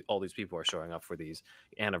all these people are showing up for these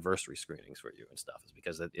anniversary screenings for you and stuff, is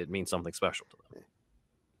because it means something special to them.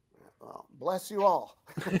 Well, bless you all.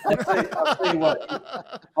 I'll tell you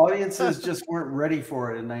what, audiences just weren't ready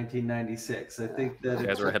for it in 1996. I think that You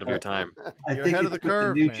guys were ahead of your time. I You're think ahead it of the took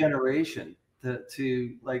curve, a new man. generation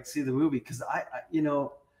to like see the movie. Because I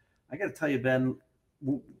got to tell you, Ben,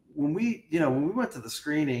 when we went to the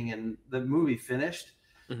screening and the movie finished,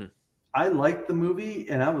 Mhm. I liked the movie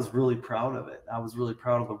and I was really proud of it. I was really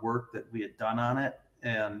proud of the work that we had done on it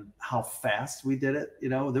and how fast we did it.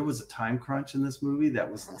 There was a time crunch in this movie that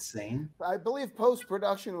was insane. I believe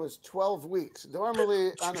post-production was 12 weeks.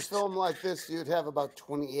 Normally on a film like this, you'd have about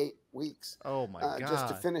 28 weeks Oh my God. just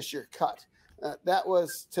to finish your cut. That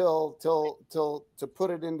was till to put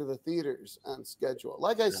it into the theaters on schedule.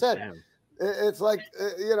 Like I said, Damn. it's like,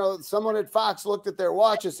 someone at Fox looked at their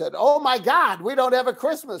watch and said, "Oh my God, we don't have a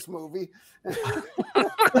Christmas movie."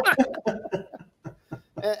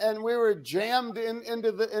 And we were jammed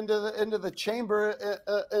into the chamber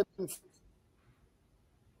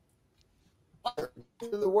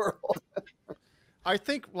into the world. I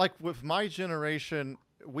think, like, with my generation,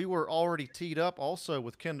 we were already teed up also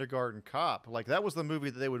with Kindergarten Cop. Like, that was the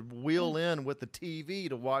movie that they would wheel in with the TV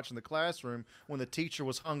to watch in the classroom when the teacher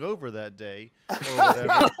was hungover that day or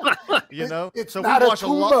whatever. It's so not we a watched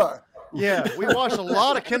tumor. Yeah, we watched a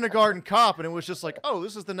lot of Kindergarten Cop, and it was just like, oh,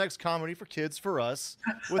 this is the next comedy for kids for us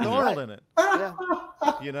with Arnold in it. Yeah.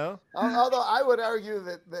 Although I would argue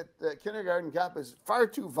that Kindergarten Cop is far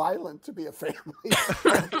too violent to be a family.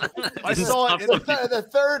 I saw it. The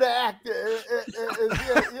third act is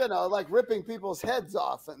like ripping people's heads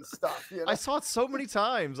off and stuff. I saw it so many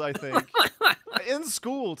times, I think. In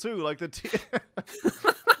school, too. Like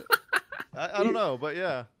I don't know, but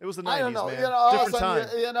yeah, it was the 90s, I don't know. man. Different time.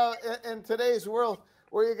 In today's world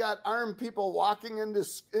where you got armed people walking into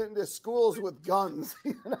schools with guns,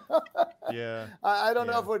 Yeah. I don't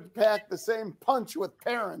know if it would pack the same punch with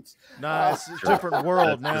parents. Nah, it's a different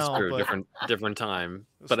world now. That's true. But Different time.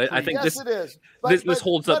 But I think Yes, it is. But, this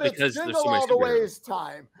holds up but because it's there's Jingle so many all the superheroes. ways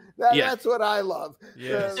time. That's what I love.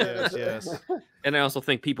 Yes. And I also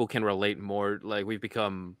think people can relate more. Like, we've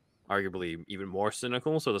become arguably even more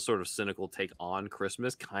cynical, so the sort of cynical take on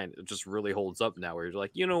Christmas kind of just really holds up now, where you're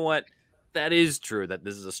like, you know what, that is true, that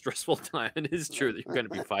this is a stressful time. It is true that you're going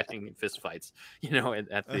to be fighting in fist fights,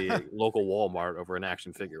 at the local Walmart over an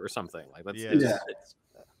action figure or something like that.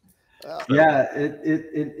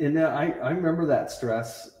 I remember that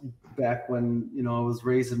stress back when I was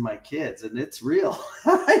raising my kids, and it's real.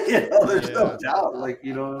 There's no doubt. Like,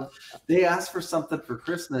 they asked for something for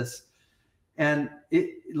Christmas, and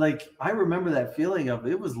I remember that feeling of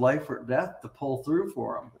it was life or death to pull through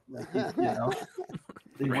for them.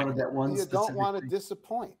 They wanted that one. You don't want to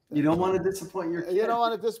disappoint. You don't want to disappoint your kids. You don't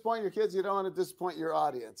want to disappoint your kids. You don't want to disappoint your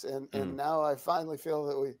audience. And now I finally feel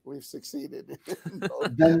that we've succeeded.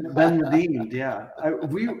 Been redeemed. Yeah.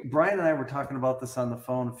 Brian and I were talking about this on the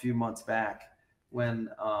phone a few months back when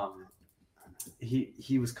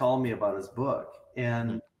he was calling me about his book,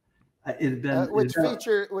 and it had been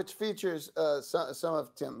which features some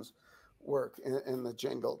of Tim's work in the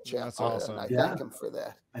Jingle chapter. That's awesome. And I thank him for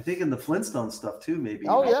that. I think in the Flintstone stuff too, maybe.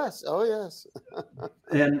 Oh yes.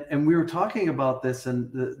 And we were talking about this,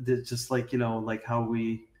 and just like how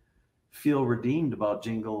we feel redeemed about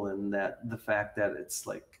Jingle, and that the fact that it's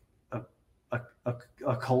like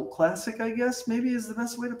a cult classic, I guess maybe is the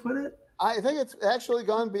best way to put it. I think it's actually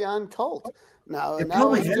gone beyond cult now. It Now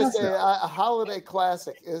probably it's has just a now. holiday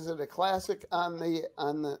classic. Is it a classic on the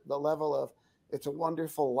level of It's a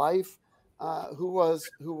Wonderful Life, who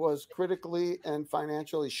was critically and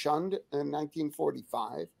financially shunned in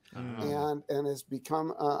 1945, and has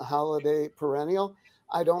become a holiday perennial?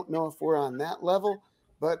 I don't know if we're on that level,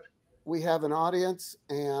 but we have an audience,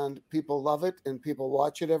 and people love it, and people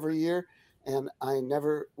watch it every year. And I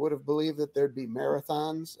never would have believed that there'd be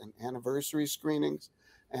marathons and anniversary screenings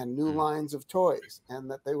and new lines of toys, and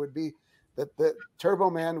that the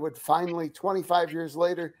TurboMan would finally, 25 years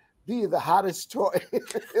later, be the hottest toy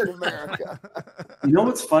in America. You know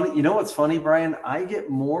what's funny, Brian? I get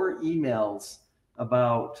more emails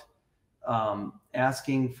about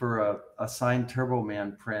asking for a signed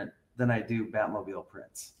TurboMan print than I do Batmobile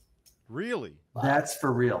prints. Really? That's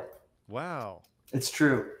for real. Wow. It's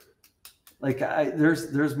true. Like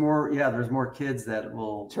there's more kids that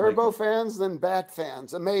will Turbo fans than Bat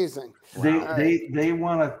fans. Amazing. They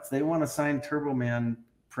want a signed TurboMan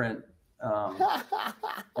print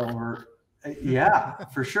over. Yeah,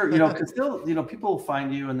 for sure. Because still, people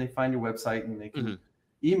find you and they find your website and they can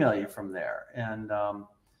email you from there. And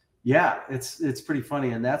it's pretty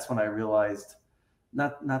funny. And that's when I realized,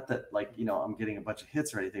 not that I'm getting a bunch of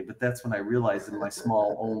hits or anything, but that's when I realized in my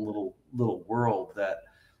small own little world that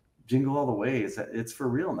Jingle All the Way it's for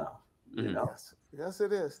real now. You know? Yes,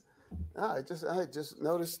 it is. I just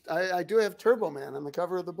noticed. I do have TurboMan on the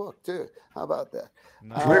cover of the book too. How about that?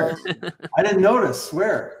 Where? I didn't notice.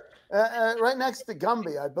 Where? Right next to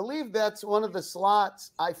Gumby. I believe that's one of the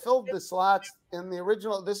slots. I filled the slots in the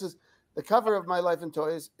original. This is the cover of My Life in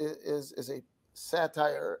Toys is a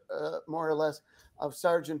satire, more or less, of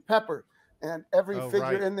Sergeant Pepper, and every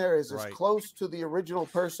figure in there is as close to the original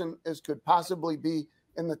person as could possibly be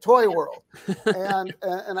in the toy world.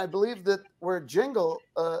 And I believe that where Jingle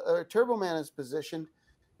or TurboMan is positioned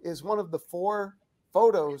is one of the 4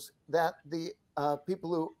 photos that the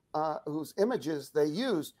people whose images they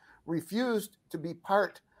used refused to be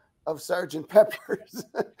part of Sergeant Pepper's.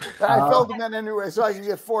 I filled them in anyway, so I can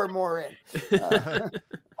get 4 more in.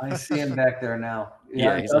 I see him back there now.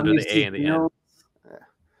 Yeah, he's under the A in the end.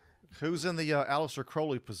 Who's in the Aleister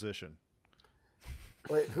Crowley position?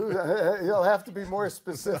 Wait, you'll have to be more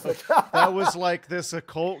specific. That was like this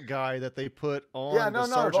occult guy that they put on. Yeah, no,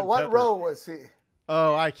 Sergeant but what Pepper. row was he?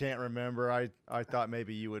 Oh, I can't remember. I thought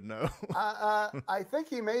maybe you would know. I think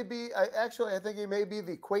he may be. I think he may be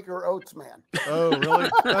the Quaker Oats man. Oh, really?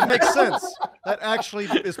 That makes sense. That actually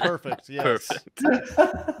is perfect. Yes. Perfect.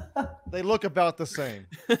 They look about the same.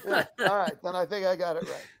 Yeah, all right, then I think I got it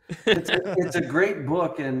right. It's a great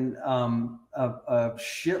book and a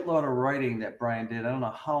shitload of writing that Brian did. I don't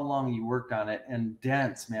know how long you worked on it, and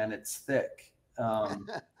dense, man. It's thick.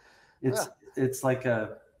 It's like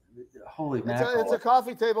a holy mackerel. It's a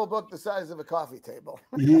coffee table book the size of a coffee table.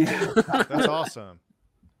 Yeah, that's awesome.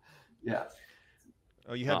 Yeah.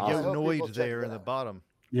 Oh, you have Noid there in the bottom.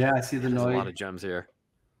 Yeah, I see the Noid. A lot of gems here.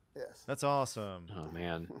 Yes. That's awesome. Oh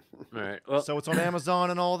man. All right. Well, so it's on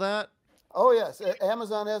Amazon and all that. Oh yes,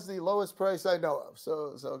 Amazon has the lowest price I know of.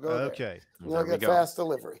 So go there. Okay. You'll get fast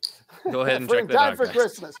delivery. Go ahead and check that out. For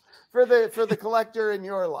Christmas, for the collector in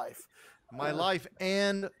your life. My life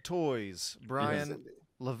and toys, Brian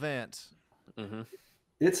Levant. Mm-hmm.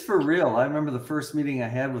 It's for real. I remember the first meeting I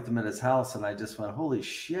had with him at his house, and I just went, "Holy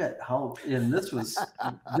shit!" And this was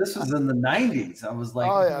in the '90s. I was like,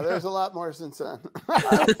 "Oh yeah, there's a lot more since then."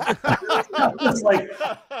 I was like,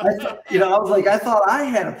 I thought I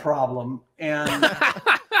had a problem, and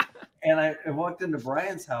I walked into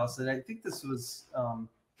Brian's house, and I think this was,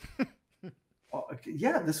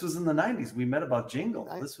 this was in the '90s. We met about Jingle.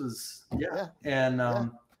 This was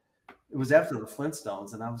and. It was after the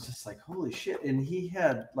Flintstones, and I was just like, holy shit. And he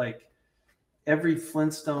had like every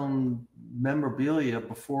Flintstone memorabilia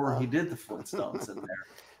before he did the Flintstones in there.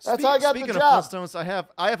 That's how I got the job. Speaking of Flintstones,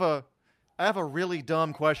 I have a really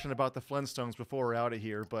dumb question about the Flintstones before we're out of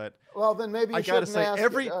here, but well, then maybe you gotta say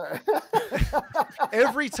every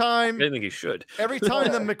time I think you should. Every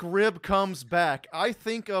time the McRib comes back, I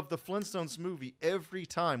think of the Flintstones movie every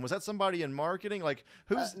time. Was that somebody in marketing? Like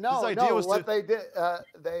whose idea was what they did?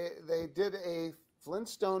 They did a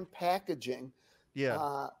Flintstone packaging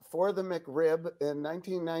for the McRib in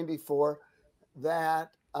 1994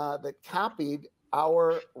 that copied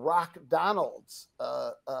our Rock Donald's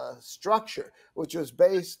structure, which was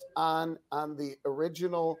based on the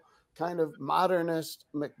original kind of modernist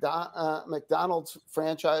McDonald's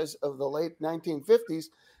franchise of the late 1950s.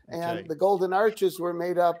 And the golden arches were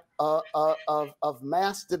made up of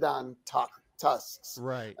mastodon tusks.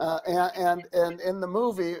 Right. And in the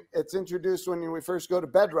movie, it's introduced when we first go to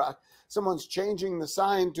Bedrock. Someone's changing the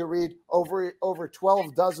sign to read over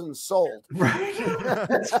 12 dozen sold. Right.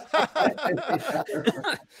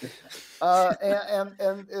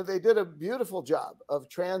 And they did a beautiful job of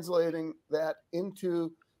translating that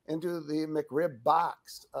into the McRib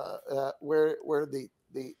box, where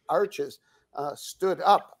the arches stood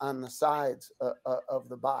up on the sides of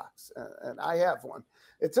the box, and I have one.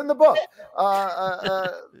 It's in the book,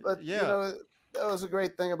 but you know, that was a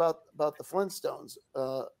great thing about the Flintstones.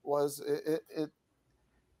 Was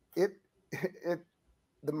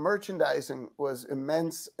the merchandising was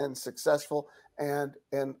immense and successful, and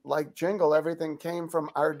like Jingle, everything came from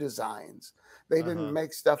our designs. They didn't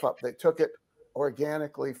make stuff up; they took it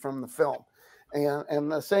organically from the film.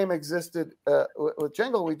 And the same existed with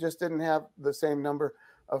Jingle. We just didn't have the same number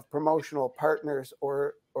of promotional partners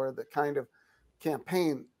or the kind of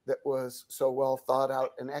campaign that was so well thought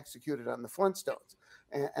out and executed on the Flintstones.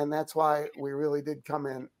 And that's why we really did come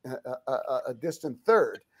in a distant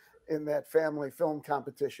third in that family film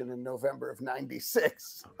competition in November of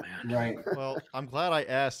 '96. Oh, man. Right. Well, I'm glad I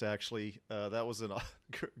asked, actually. That was a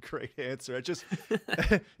great answer. I just,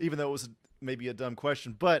 even though it was maybe a dumb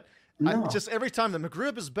question, but No. Just every time the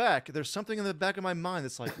McGrib is back, there's something in the back of my mind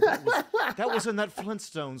that's like, that was in that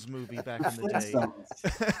Flintstones movie back in the day.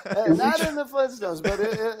 Not in the Flintstones, but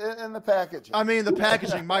in the packaging. I mean, the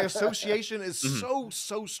packaging. My association is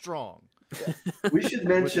so strong. Yeah. We should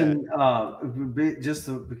mention,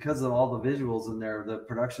 because of all the visuals in there, the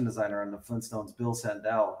production designer on the Flintstones, Bill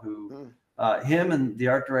Sandell, who him and the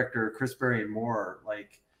art director Chris Berry and Moore,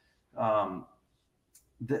 like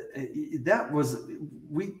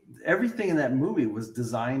everything in that movie was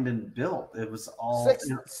designed and built. It was all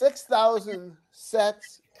 6,000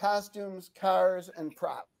 sets, costumes, cars, and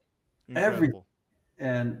props. Everything.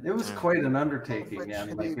 And it was quite an undertaking.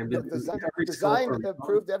 The design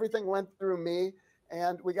proved everything went through me,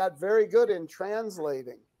 and we got very good in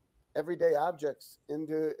translating everyday objects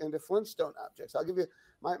into Flintstone objects. I'll give you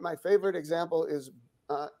my favorite example is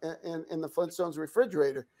in the Flintstones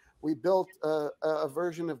refrigerator. We built a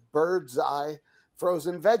version of Bird's Eye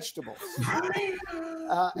frozen vegetables,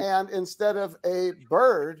 and instead of a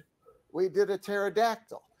bird, we did a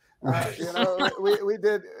pterodactyl. We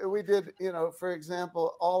did, for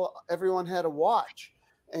example, everyone had a watch,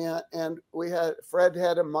 and Fred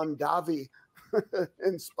had a Mondavi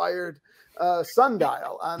inspired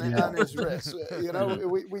sundial on his wrist.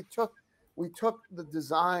 We took the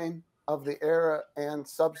design of the era and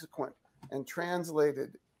subsequent and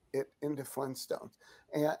translated it into Flintstones,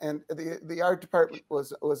 and the art department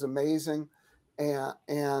was amazing,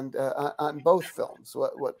 and on both films,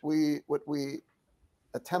 what we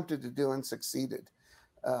attempted to do and succeeded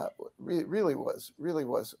really was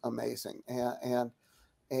amazing, and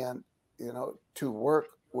to work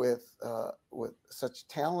with such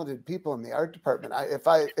talented people in the art department. If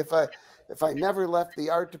I never left the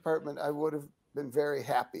art department, I would have been very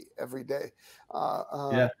happy every day,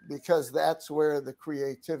 because that's where the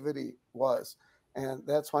creativity was, and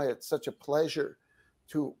that's why it's such a pleasure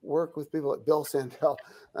to work with people like Bill Sandell,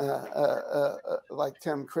 like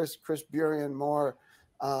Tim, Chris Burien, Moore.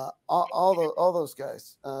 All those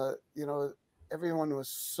guys, everyone was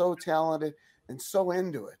so talented and so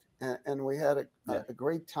into it, and we had a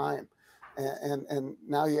great time. And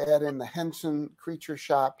now you add in the Henson Creature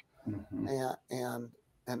Shop, and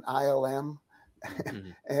ILM,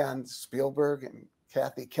 and Spielberg and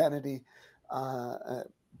Kathy Kennedy,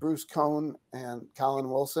 Bruce Cohn and Colin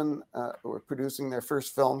Wilson were producing their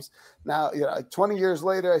first films. Now, 20 years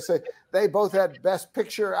later, I say they both had Best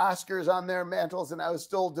Picture Oscars on their mantles, and I was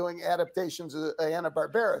still doing adaptations of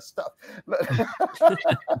Hanna-Barbera stuff. But,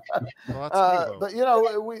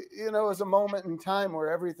 it was a moment in time where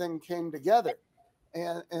everything came together,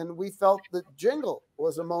 and we felt that Jingle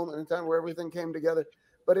was a moment in time where everything came together,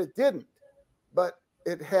 but it didn't. But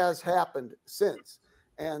it has happened since.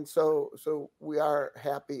 And so we are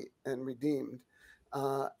happy and redeemed,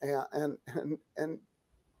 and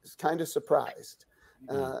kind of surprised,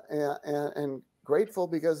 and grateful,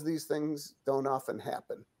 because these things don't often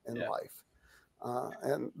happen in life.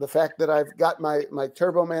 And the fact that I've got my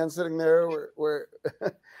TurboMan sitting there, where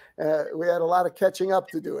we had a lot of catching up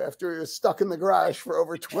to do after he was stuck in the garage for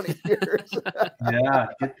over 20 years.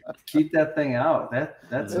 Keep that thing out.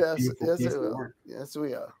 That's a beautiful piece of work. Yes,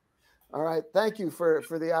 we are. All right. Thank you for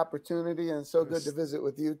the opportunity, and so good to visit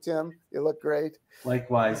with you, Tim. You look great.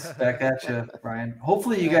 Likewise. Back at you, Brian.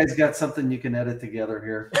 Hopefully you guys got something you can edit together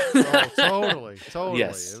here. Oh, totally.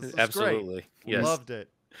 Yes, it's absolutely. Great. Yes. Loved it.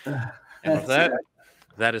 And with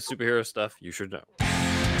that is superhero stuff you should know.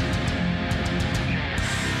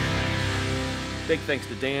 Big thanks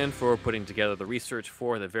to Dan for putting together the research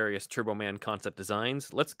for the various TurboMan concept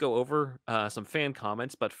designs. Let's go over some fan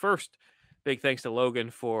comments, but first, big thanks to Logan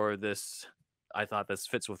for this. I thought this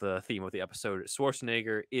fits with the theme of the episode.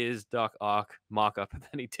 Schwarzenegger is Doc Ock mock-up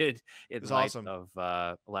that he did in light of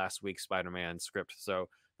last week's Spider-Man script. So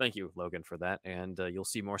thank you, Logan, for that. And you'll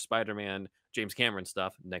see more Spider-Man, James Cameron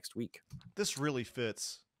stuff next week. This really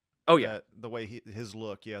fits. Oh, yeah. The way his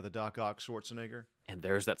look. Yeah, the Doc Ock Schwarzenegger. And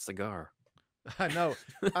there's that cigar. I know.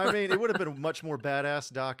 I mean, it would have been a much more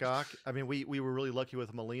badass Doc Ock. I mean, we were really lucky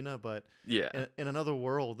with Melina, but in another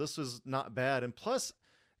world, this is not bad. And plus,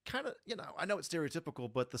 kind of, I know it's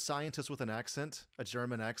stereotypical, but the scientist with an accent, a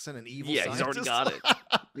German accent, an evil scientist. Yeah, he's already got it.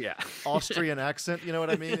 Yeah. Austrian accent, you know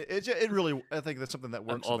what I mean? It really, I think that's something that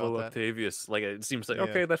works. Although about Octavius, it seems like,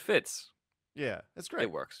 okay, that fits. Yeah, it's great.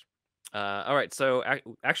 It works. All right, so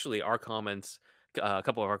actually our comments, a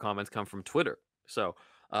couple of our comments come from Twitter. So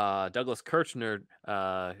Douglas Kirchner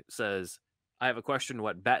says, I have a question.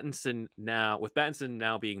 With Battinson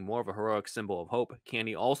now being more of a heroic symbol of hope, can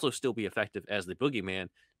he also still be effective as the boogeyman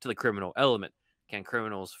to the criminal element? Can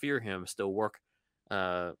criminals fear him still work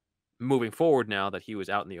moving forward now that he was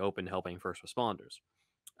out in the open helping first responders?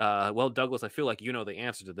 Well, Douglas, I feel like you know the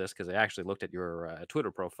answer to this because I actually looked at your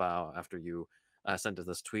Twitter profile after you sent us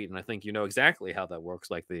this tweet, and I think you know exactly how that works,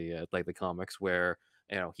 like the comics, where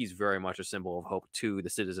he's very much a symbol of hope to the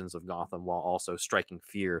citizens of Gotham, while also striking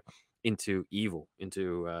fear into evil,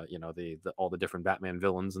 into the all the different Batman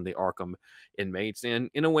villains and the Arkham inmates, and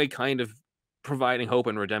in a way, kind of providing hope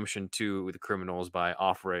and redemption to the criminals by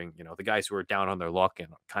offering the guys who are down on their luck and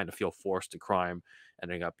kind of feel forced to crime,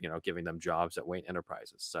 ending up giving them jobs at Wayne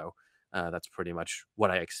Enterprises. So that's pretty much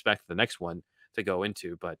what I expect the next one to go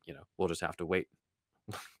into, but we'll just have to wait.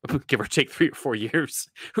 Give or take 3 or 4 years.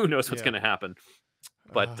 Who knows what's going to happen?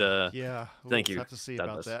 But yeah, thank we'll you. have to see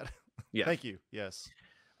about that. Yeah, thank you. Yes.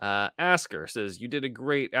 Asker says you did a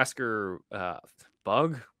great Booj.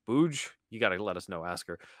 You got to let us know,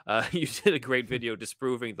 Asker. You did a great video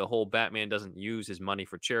disproving the whole Batman doesn't use his money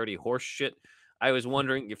for charity horse shit. I was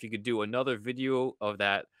wondering if you could do another video of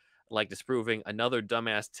that, like disproving another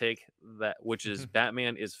dumbass take which is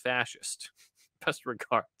Batman is fascist. Best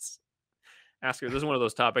regards. Asker, this is one of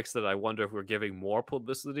those topics that I wonder if we're giving more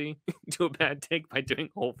publicity to a bad take by doing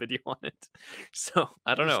a whole video on it. So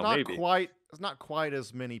I don't know. Maybe it's not quite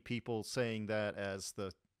as many people saying that as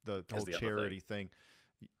the whole charity thing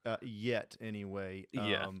yet. Anyway,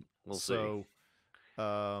 yeah, we'll see.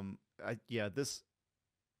 This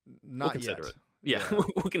not we'll yet. It. Yeah,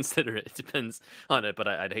 we'll consider it. It depends on it, but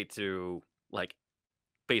I'd hate to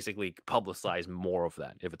basically publicize more of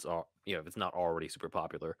that if it's if it's not already super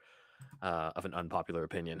popular. Of an unpopular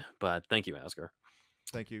opinion, but thank you, Asker.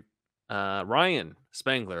 Thank you. Ryan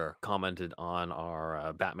Spangler commented on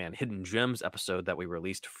our Batman Hidden Gems episode that we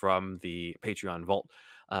released from the Patreon vault.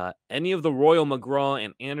 Any of the Royal McGraw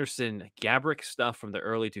and Anderson Gabrick stuff from the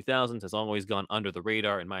early 2000s has always gone under the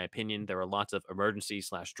radar, in my opinion. There are lots of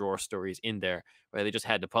emergency/drawer stories in there where they just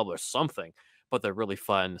had to publish something, but they're really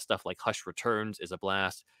fun. Stuff like Hush Returns is a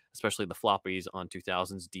blast, especially the floppies on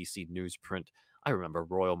 2000s DC newsprint. I remember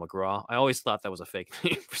Royal McGraw. I always thought that was a fake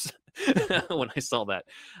name when I saw that.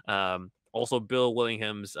 Also, Bill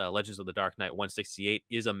Willingham's Legends of the Dark Knight 168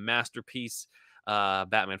 is a masterpiece.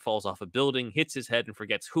 Batman falls off a building, hits his head, and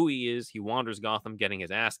forgets who he is. He wanders Gotham, getting his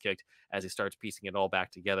ass kicked as he starts piecing it all back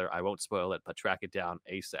together. I won't spoil it, but track it down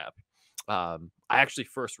ASAP. I actually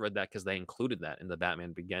first read that because they included that in the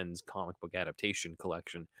Batman Begins comic book adaptation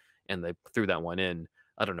collection, and they threw that one in.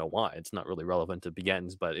 I don't know why. It's not really relevant to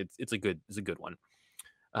Begins, but it's a good one.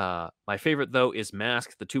 My favorite, though, is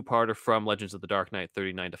Mask, the two-parter from Legends of the Dark Knight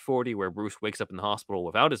 39 to 40, where Bruce wakes up in the hospital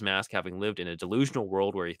without his mask, having lived in a delusional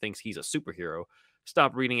world where he thinks he's a superhero.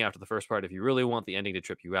 Stop reading after the first part if you really want the ending to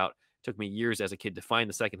trip you out. It took me years as a kid to find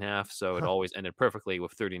the second half, so it always ended perfectly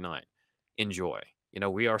with 39. Enjoy.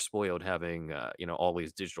 We are spoiled having, all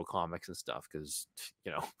these digital comics and stuff because,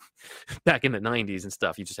 back in the 90s and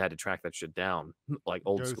stuff, you just had to track that shit down, like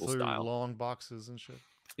old school style. Long boxes and shit.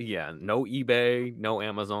 Yeah, no eBay, no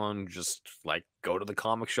Amazon, just go to the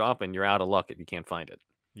comic shop and you're out of luck if you can't find it.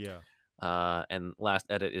 Yeah. And last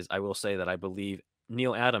edit is I will say that I believe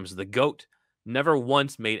Neil Adams, the GOAT, never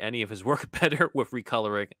once made any of his work better with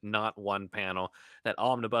recoloring, not one panel. That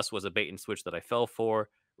omnibus was a bait and switch that I fell for,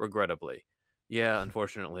 regrettably. Yeah,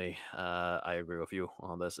 unfortunately, I agree with you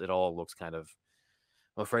on this. It all looks kind of,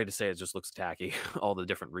 I'm afraid to say it just looks tacky. All the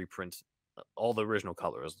different reprints, all the original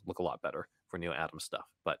colors look a lot better for Neil Adams stuff.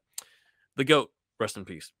 But the GOAT, rest in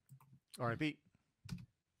peace. R.I.P.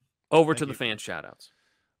 Over to the fan shoutouts.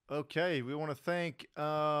 Okay, we want to thank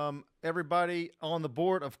everybody on the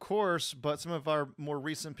board, of course, but some of our more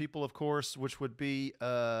recent people, of course, which would be,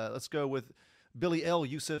 let's go with Billy L.,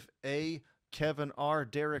 Yusuf A., Kevin R.,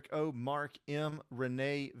 Derek O., Mark M.,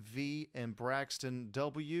 Renee V., and Braxton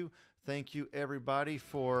W. Thank you, everybody,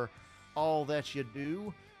 for all that you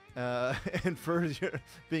do and for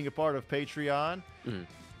being a part of Patreon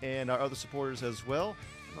and our other supporters as well.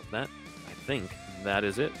 That, I think that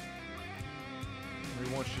is it.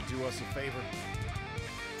 We want you to do us a favor.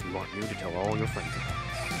 We want you to tell all your friends about us.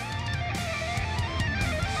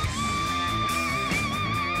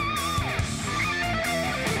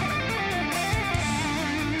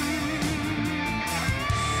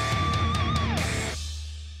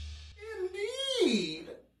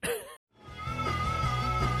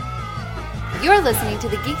 You're listening to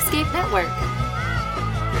the Geekscape Network.